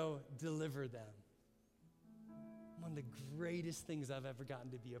got to go deliver them. One of the greatest things I've ever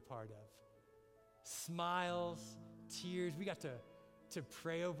gotten to be a part of. Smiles, tears. We got to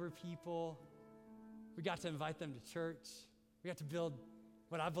pray over people. We got to invite them to church. We got to build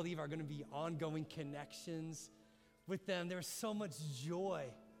what I believe are going to be ongoing connections with them. There was so much joy.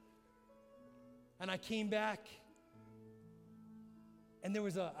 And I came back, and there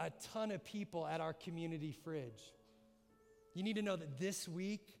was a ton of people at our community fridge. You need to know that this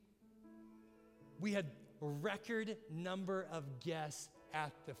week, we had a record number of guests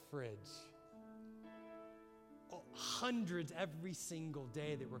at the fridge. Hundreds every single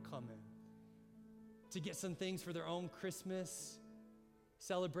day that were coming to get some things for their own Christmas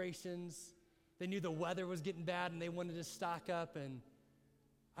celebrations. They knew the weather was getting bad and they wanted to stock up. And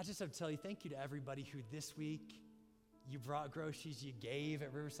I just have to tell you, thank you to everybody who this week, you brought groceries, you gave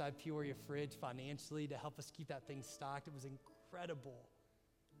at Riverside Peoria Fridge financially to help us keep that thing stocked. It was incredible.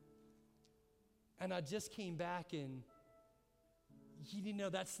 And I just came back, and you know,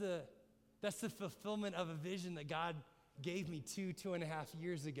 that's the fulfillment of a vision that God gave me 2.5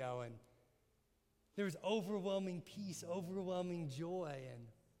 years ago. And there was overwhelming peace, overwhelming joy. And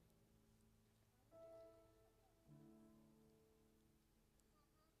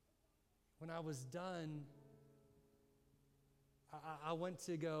when I was done, I went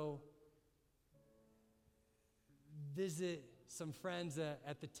to go visit some friends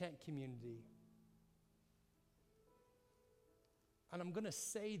at the tent community. And I'm going to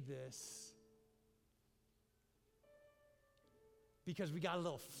say this because we got a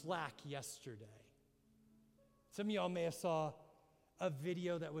little flack yesterday. Some of y'all may have saw a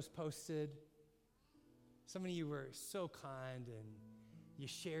video that was posted. Some of you were so kind and you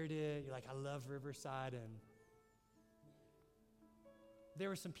shared it. You're like, I love Riverside. And there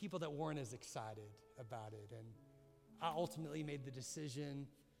were some people that weren't as excited about it. And I ultimately made the decision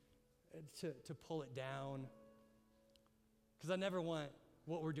to pull it down, because I never want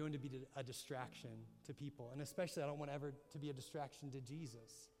what we're doing to be a distraction to people. And especially I don't want ever to be a distraction to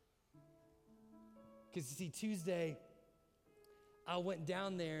Jesus. Because you see, Tuesday, I went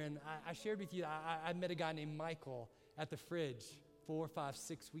down there and I shared with you, I met a guy named Michael at the fridge 4, 5,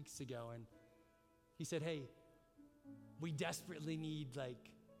 6 weeks ago. And he said, hey, we desperately need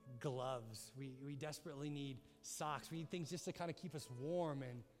like gloves. We desperately need socks. We need things just to kind of keep us warm.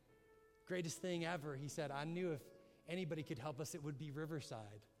 And greatest thing ever, he said, I knew if anybody could help us, it would be Riverside.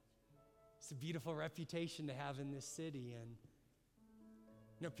 It's a beautiful reputation to have in this city. And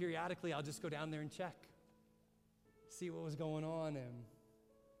you know, periodically I'll just go down there and check, see what was going on. And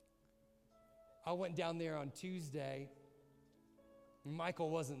I went down there on Tuesday, and Michael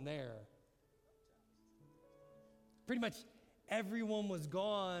wasn't there. Pretty much everyone was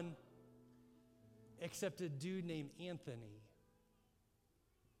gone except a dude named Anthony.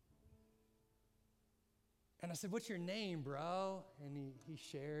 And I said, what's your name, bro? And he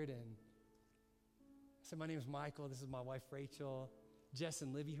shared, and I said, my name is Michael. This is my wife, Rachel. Jess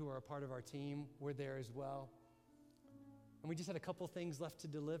and Livy, who are a part of our team, were there as well. And we just had a couple things left to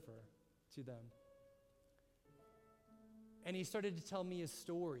deliver to them. And he started to tell me his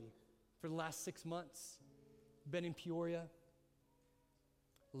story. For the last 6 months, been in Peoria,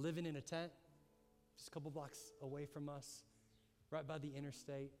 living in a tent, just a couple blocks away from us, right by the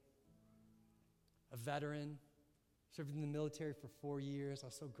interstate. A veteran, served in the military for 4 years. I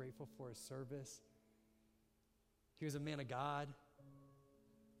was so grateful for his service. He was a man of God.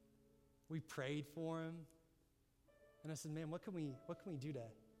 We prayed for him. And I said, man, what can we do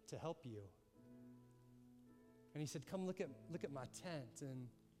to help you? And he said, come look at my tent. And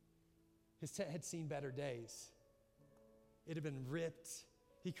his tent had seen better days. It had been ripped.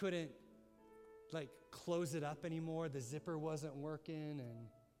 He couldn't close it up anymore. The zipper wasn't working. And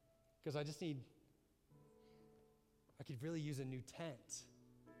because I could really use a new tent.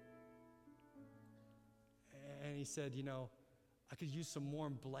 And he said, you know, I could use some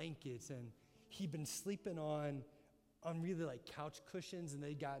warm blankets. And he'd been sleeping on really couch cushions, and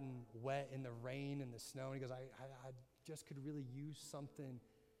they'd gotten wet in the rain and the snow. And he goes, I just could really use something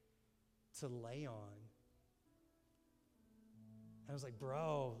to lay on. And I was like,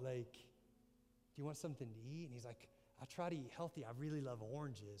 bro, do you want something to eat? And he's like, I try to eat healthy. I really love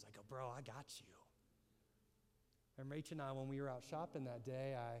oranges. I go, bro, I got you. And Rach and I, when we were out shopping that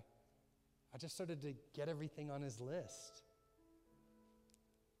day, I just started to get everything on his list.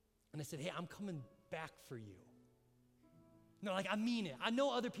 And I said, hey, I'm coming back for you. No, I mean it. I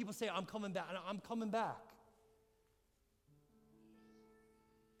know other people say, I'm coming back. I'm coming back.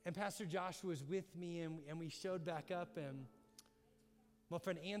 And Pastor Joshua was with me, and we showed back up, and My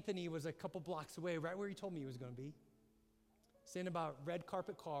friend Anthony was a couple blocks away, right where he told me he was going to be, standing by a red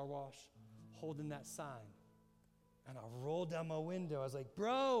carpet car wash, holding that sign. And I rolled down my window. I was like,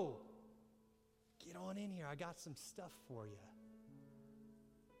 bro, get on in here. I got some stuff for you.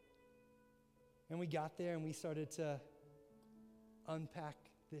 And we got there and we started to unpack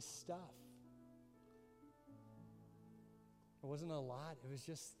this stuff. It wasn't a lot. It was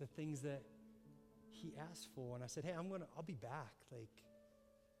just the things that he asked for. And I said, hey, I'll be back. Like,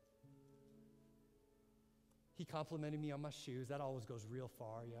 he complimented me on my shoes. That always goes real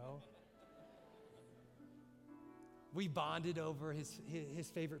far, yo. We bonded over his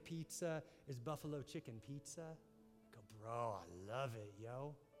favorite pizza is buffalo chicken pizza. I go, bro, I love it,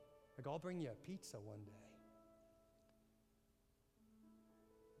 yo. I go, I'll bring you a pizza one day.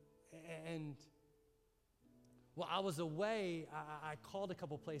 And while I was away, I called a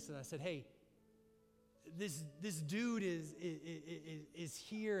couple places and I said, hey, this dude is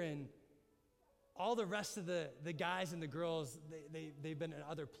here, and all the rest of the guys and the girls, they've been in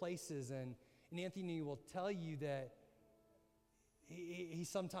other places. And Anthony will tell you that he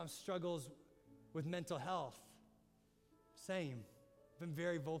sometimes struggles with mental health. Same. Been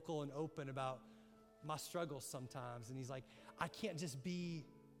very vocal and open about my struggles sometimes. And he's like, I can't just be,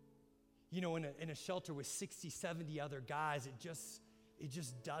 in a shelter with 60, 70 other guys. It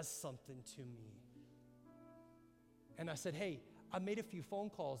just does something to me. And I said, hey, I made a few phone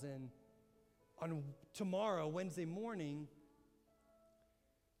calls, and on tomorrow, Wednesday morning,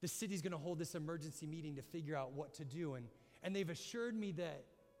 the city's going to hold this emergency meeting to figure out what to do. And they've assured me that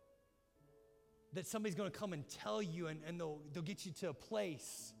somebody's going to come and tell you, and they'll get you to a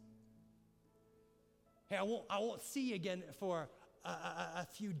place. Hey, I won't see you again for a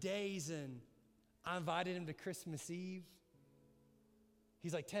few days. And I invited him to Christmas Eve.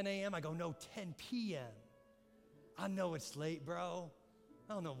 He's like, 10 a.m.? I go, no, 10 p.m. I know it's late, bro.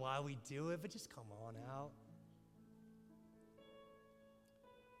 I don't know why we do it, but just come on out.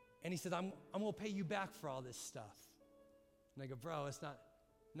 And he said, I'm going to pay you back for all this stuff. And I go, bro, it's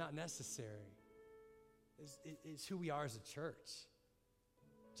not necessary. It's who we are as a church.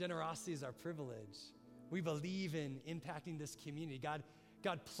 Generosity is our privilege. We believe in impacting this community. God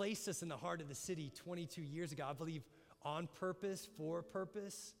placed us in the heart of the city 22 years ago. I believe on purpose, for a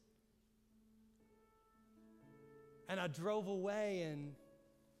purpose. And I drove away, and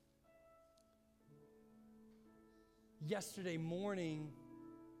yesterday morning,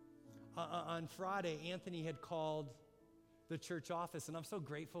 on Friday, Anthony had called the church office, and I'm so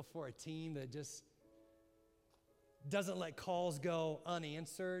grateful for a team that just doesn't let calls go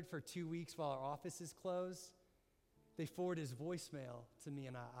unanswered for 2 weeks while our office is closed. They forwarded his voicemail to me,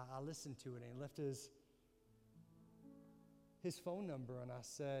 and I listened to it, and he left his phone number, and I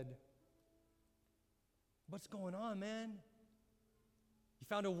said, what's going on, man? You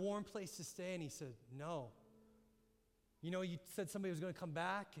found a warm place to stay? And he said, no. You said somebody was going to come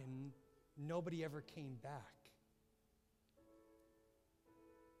back, and nobody ever came back.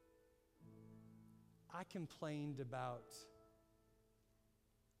 I complained about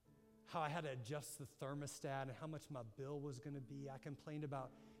how I had to adjust the thermostat and how much my bill was going to be. I complained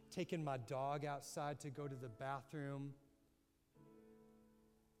about taking my dog outside to go to the bathroom.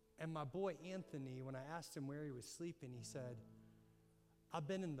 And my boy Anthony, when I asked him where he was sleeping, he said, I've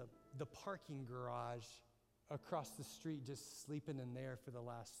been in the parking garage across the street just sleeping in there for the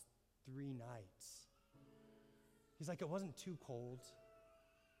last 3 nights. He's like, it wasn't too cold.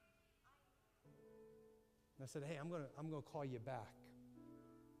 And I said, hey, I'm gonna call you back.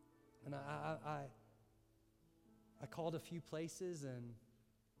 And I called a few places, and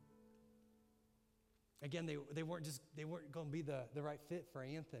again, they weren't going to be the right fit for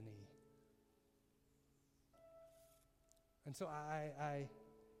Anthony. And so I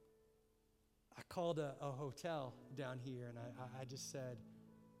called a hotel down here, and I just said,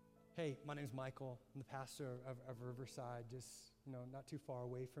 hey, my name's Michael. I'm the pastor of Riverside, just not too far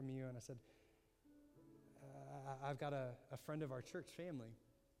away from you. And I said, I've got a friend of our church family.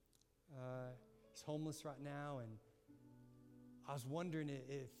 He's homeless right now, and I was wondering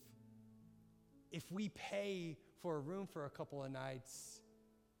if we pay for a room for a couple of nights,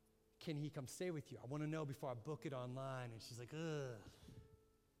 can he come stay with you? I want to know before I book it online. And she's like, ugh,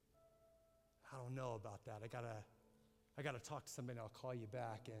 I don't know about that. I gotta talk to somebody, and I'll call you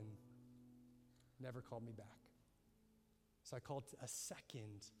back. And never called me back. So I called a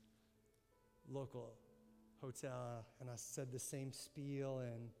second local hotel, and I said the same spiel,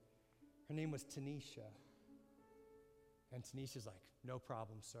 and her name was Tanisha. And Tanisha's like, no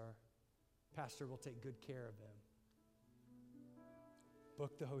problem, sir. Pastor will take good care of him.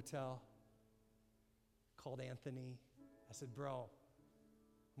 Booked the hotel, called Anthony. I said, bro,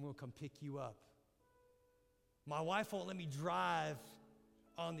 I'm going to come pick you up. My wife won't let me drive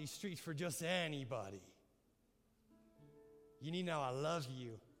on these streets for just anybody. You need to know I love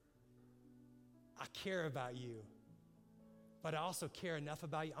you. I care about you. But I also care enough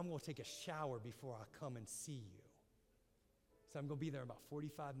about you, I'm going to take a shower before I come and see you. So I'm going to be there in about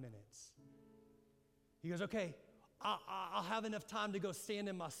 45 minutes. He goes, okay, I'll have enough time to go stand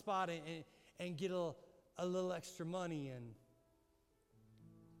in my spot and get a little extra money. And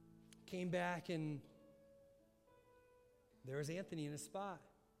came back, and there was Anthony in his spot.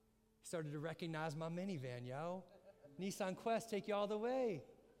 He started to recognize my minivan, yo. Nissan Quest, take you all the way.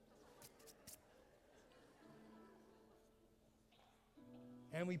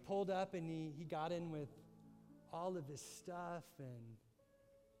 And we pulled up, and he got in with all of his stuff, and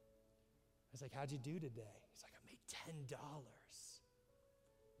I was like, how'd you do today? He's like, I made $10.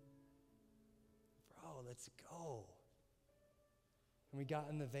 Bro, let's go. And we got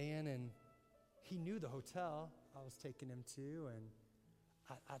in the van, and he knew the hotel I was taking him to, and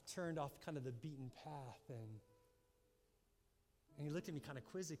I turned off kind of the beaten path, and he looked at me kind of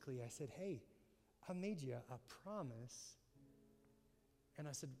quizzically. I said, hey, I made you a promise. And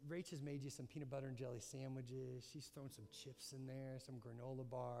I said, Rach has made you some peanut butter and jelly sandwiches. She's thrown some chips in there, some granola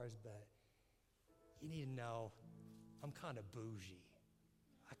bars, but you need to know I'm kind of bougie.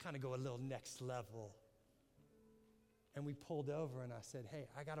 I kind of go a little next level. And we pulled over, and I said, hey,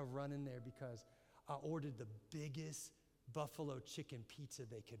 I got to run in there because I ordered the biggest buffalo chicken pizza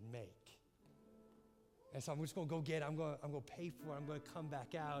they could make. And so I'm just going to go get it. I'm going to pay for it. I'm going to come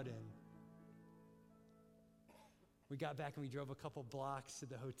back out. And we got back, and we drove a couple blocks to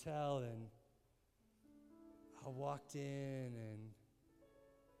the hotel, and I walked in, and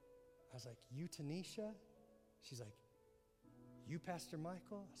I was like, you Tanisha? She's like, you Pastor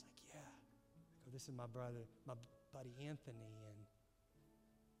Michael? I was like, yeah. I go, this is my brother, my buddy Anthony. And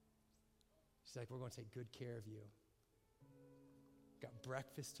she's like, we're going to take good care of you. Got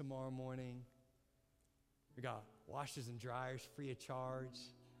breakfast tomorrow morning. We got washers and dryers free of charge.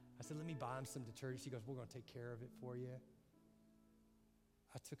 I said, let me buy him some detergent. She goes, we're going to take care of it for you.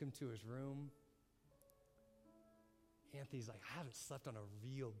 I took him to his room. Anthony's like, I haven't slept on a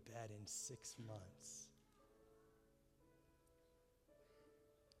real bed in 6 months.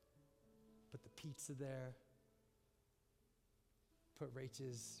 Put the pizza there. Put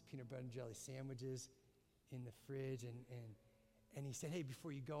Rach's peanut butter and jelly sandwiches in the fridge. And he said, hey,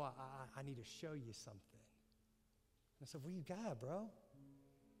 before you go, I need to show you something. And I said, what you got, bro?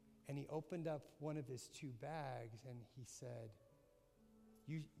 And he opened up one of his 2 bags, and he said,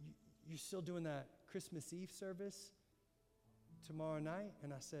 you still doing that Christmas Eve service tomorrow night?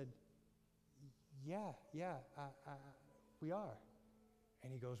 And I said, yeah, we are.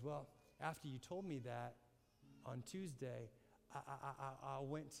 And he goes, well, after you told me that on Tuesday, I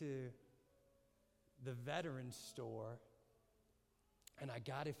went to the veterans store, and I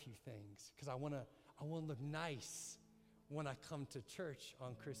got a few things because I want to look nice when I come to church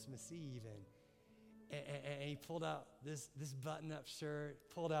on Christmas Eve. And he pulled out this button-up shirt,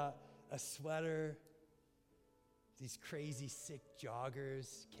 pulled out a sweater, these crazy sick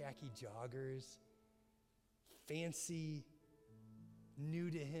joggers, khaki joggers, fancy,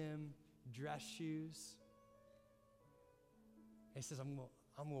 new to him dress shoes. He says, I'm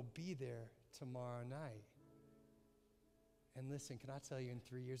going to be there tomorrow night. And listen, can I tell you, in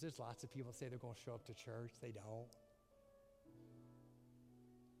 3 years, there's lots of people say they're going to show up to church. They don't.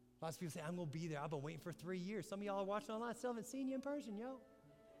 Lots of people say, I'm going to be there. I've been waiting for 3 years. Some of y'all are watching online, still haven't seen you in person, yo.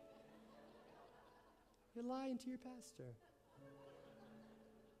 You're lying to your pastor.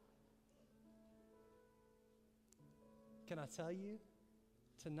 Can I tell you,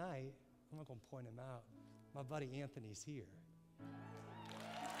 tonight, I'm not going to point him out, my buddy Anthony's here.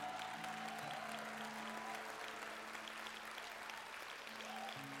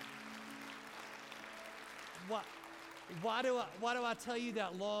 Why do I tell you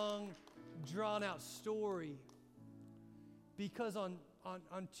that long, drawn-out story? Because on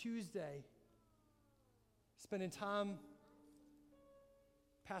Tuesday, spending time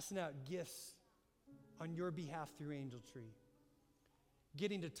passing out gifts on your behalf through Angel Tree,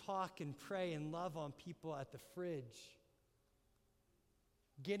 getting to talk and pray and love on people at the fridge,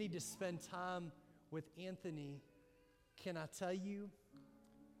 getting to spend time with Anthony, can I tell you,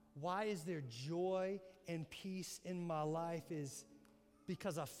 why is there joy and peace in my life is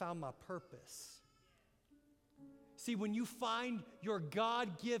because I found my purpose. See, when you find your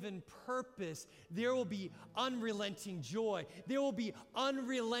God-given purpose, there will be unrelenting joy. There will be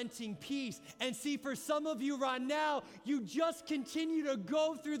unrelenting peace. And see, for some of you right now, you just continue to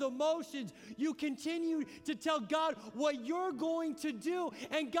go through the motions. You continue to tell God what you're going to do.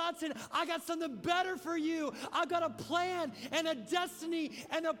 And God said, I got something better for you. I've got a plan and a destiny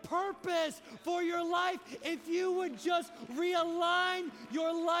and a purpose for your life. If you would just realign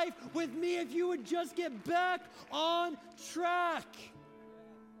your life with me, if you would just get back on track.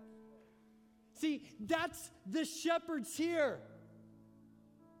 See, that's the shepherds here.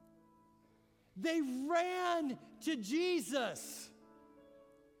 They ran to Jesus.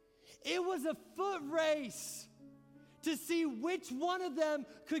 It was a foot race to see which one of them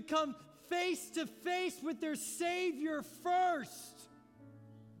could come face to face with their Savior first.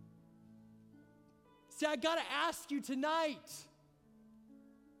 See, I got to ask you tonight,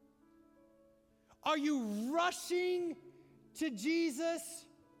 are you rushing to Jesus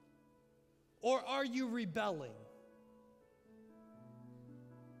or are you rebelling?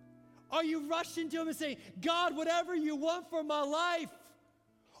 Are you rushing to him and saying, God, whatever you want for my life?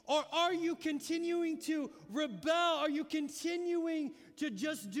 Or are you continuing to rebel? Are you continuing to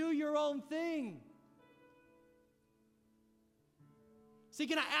just do your own thing? See,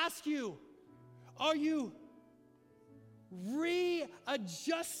 can I ask you, are you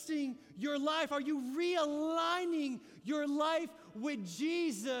readjusting your life? Are you realigning your life with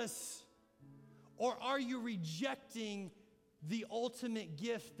Jesus? Or are you rejecting the ultimate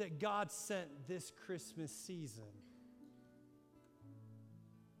gift that God sent this Christmas season?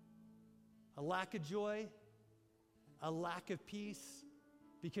 A lack of joy, a lack of peace,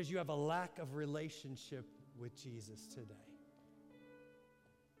 because you have a lack of relationship with Jesus today.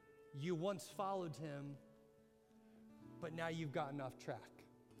 You once followed him, but now you've gotten off track.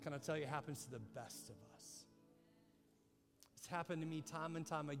 Can I tell you, it happens to the best of us. It's happened to me time and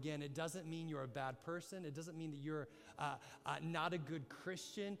time again. It doesn't mean you're a bad person. It doesn't mean that you're not a good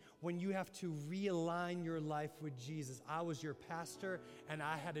Christian. When you have to realign your life with Jesus, I was your pastor, and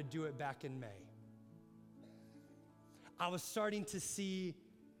I had to do it back in May. I was starting to see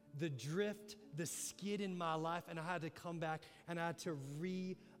the drift, the skid in my life, and I had to come back, and I had to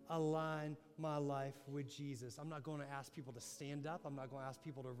realign my life with Jesus. I'm not going to ask people to stand up. I'm not going to ask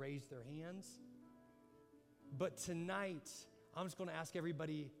people to raise their hands. But tonight, I'm just going to ask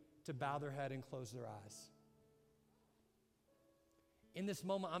everybody to bow their head and close their eyes. In this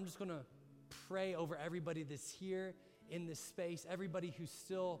moment, I'm just going to pray over everybody that's here in this space, everybody who's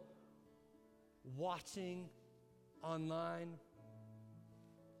still watching online.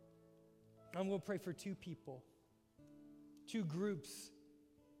 I'm going to pray for two people, two groups.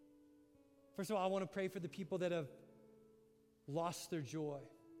 First of all, I want to pray for the people that have lost their joy.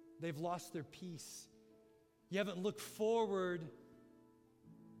 They've lost their peace. You haven't looked forward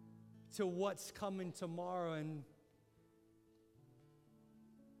to what's coming tomorrow. And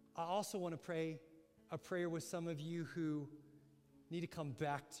I also want to pray a prayer with some of you who need to come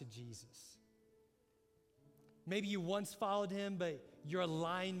back to Jesus. Maybe you once followed him, but your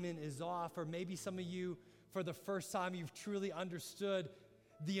alignment is off. Or maybe some of you, for the first time, you've truly understood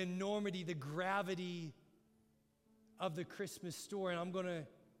the enormity, the gravity of the Christmas story. And I'm going to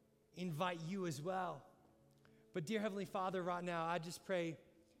invite you as well. But dear Heavenly Father, right now, I just pray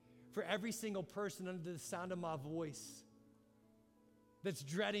for every single person under the sound of my voice that's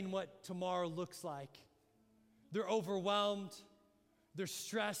dreading what tomorrow looks like. They're overwhelmed, they're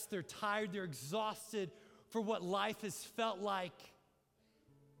stressed, they're tired, they're exhausted for what life has felt like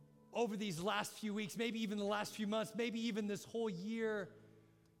over these last few weeks, maybe even the last few months, maybe even this whole year.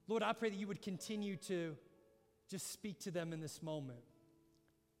 Lord, I pray that you would continue to just speak to them in this moment.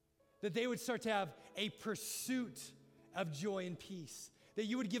 That they would start to have a pursuit of joy and peace. That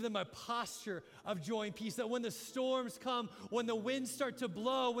you would give them a posture of joy and peace. That when the storms come, when the winds start to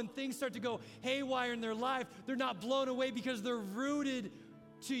blow, when things start to go haywire in their life, they're not blown away because they're rooted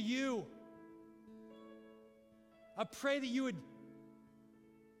to you. I pray that you would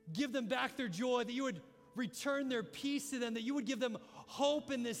give them back their joy, that you would return their peace to them, that you would give them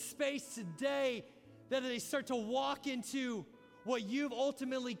hope in this space today, that they start to walk into what you've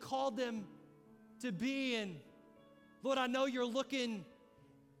ultimately called them to be. And Lord, I know you're looking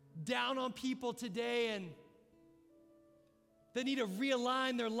down on people today and they need to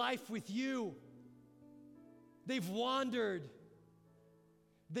realign their life with you. They've wandered,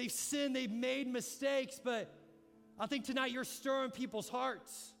 they've sinned, they've made mistakes, but I think tonight you're stirring people's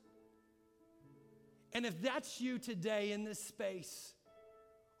hearts. And if that's you today in this space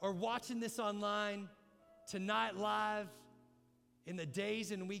or watching this online, tonight live, in the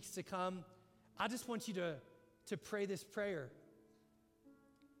days and weeks to come, I just want you to to pray this prayer.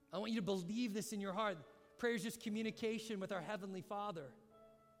 I want you to believe this in your heart. Prayer is just communication with our Heavenly Father.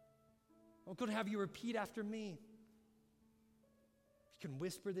 I'm going to have you repeat after me. You can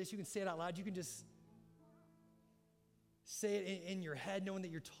whisper this. You can say it out loud. You can just say it in your head, knowing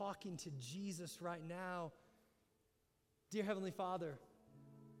that you're talking to Jesus right now. Dear Heavenly Father,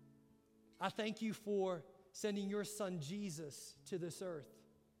 I thank you for sending your Son Jesus to this earth.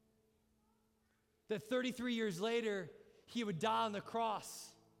 That 33 years later, he would die on the cross.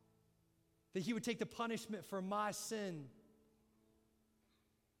 That he would take the punishment for my sin.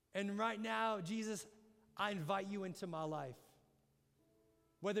 And right now, Jesus, I invite you into my life.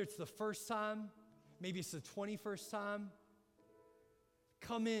 Whether it's the first time, maybe it's the 21st time,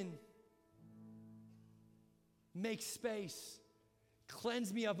 come in, make space,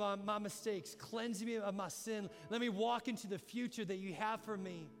 cleanse me of my mistakes, cleanse me of my sin. Let me walk into the future that you have for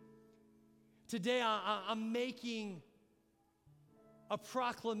me. Today, I'm making a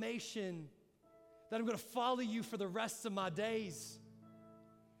proclamation that I'm going to follow you for the rest of my days.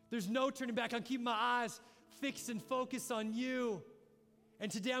 There's no turning back. I'm keeping my eyes fixed and focused on you. And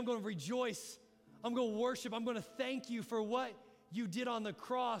today I'm going to rejoice. I'm going to worship. I'm going to thank you for what you did on the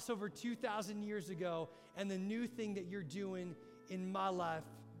cross over 2,000 years ago and the new thing that you're doing in my life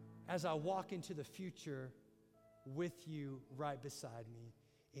as I walk into the future with you right beside me.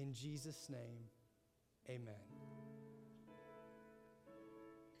 In Jesus' name, amen.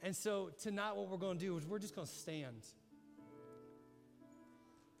 And so tonight what we're going to do is we're just going to stand.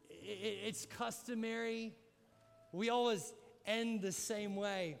 It's customary. We always end the same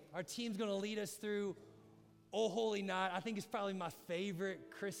way. Our team's going to lead us through "O Holy Night." I think it's probably my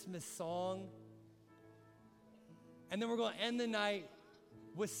favorite Christmas song. And then we're going to end the night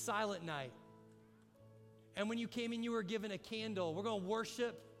with "Silent Night." And when you came in, you were given a candle. We're going to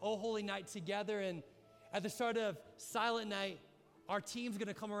worship "O Holy Night" together. And at the start of "Silent Night," our team's going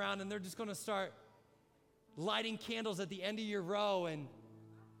to come around and they're just going to start lighting candles at the end of your row. And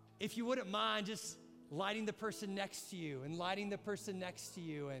if you wouldn't mind, just lighting the person next to you and lighting the person next to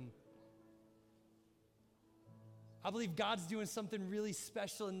you. And I believe God's doing something really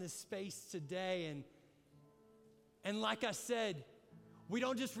special in this space today. And like I said, we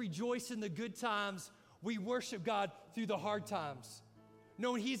don't just rejoice in the good times, we worship God through the hard times,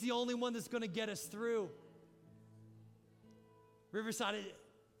 knowing He's the only one that's going to get us through. Riverside,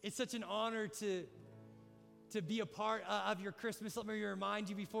 it's such an honor to be a part of your Christmas. Let me remind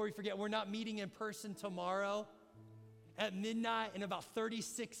you before we forget, we're not meeting in person tomorrow at midnight in about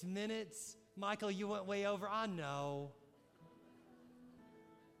 36 minutes. Michael, you went way over. I know.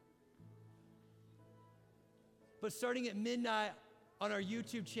 But starting at midnight on our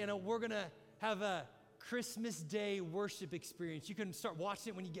YouTube channel, we're going to have a Christmas Day worship experience. You can start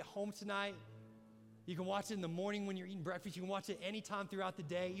watching it when you get home tonight. You can watch it in the morning when you're eating breakfast. You can watch it anytime throughout the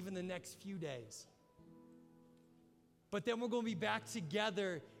day, even the next few days. But then we're going to be back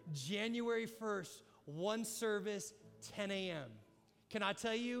together January 1st, one service, 10 a.m. Can I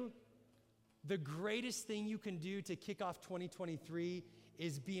tell you, the greatest thing you can do to kick off 2023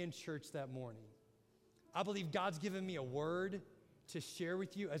 is be in church that morning. I believe God's given me a word to share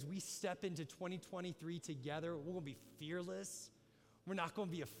with you as we step into 2023 together. We're going to be fearless. We're not going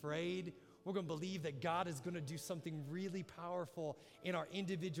to be afraid. We're going to believe that God is going to do something really powerful in our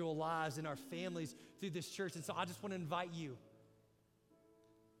individual lives, in our families, through this church. And so I just want to invite you.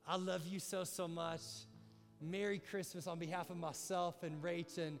 I love you so, so much. Merry Christmas on behalf of myself and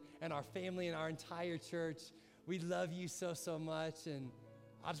Rach and our family and our entire church. We love you so, so much. And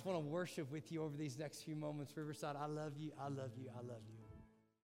I just want to worship with you over these next few moments. Riverside, I love you, I love you, I love you.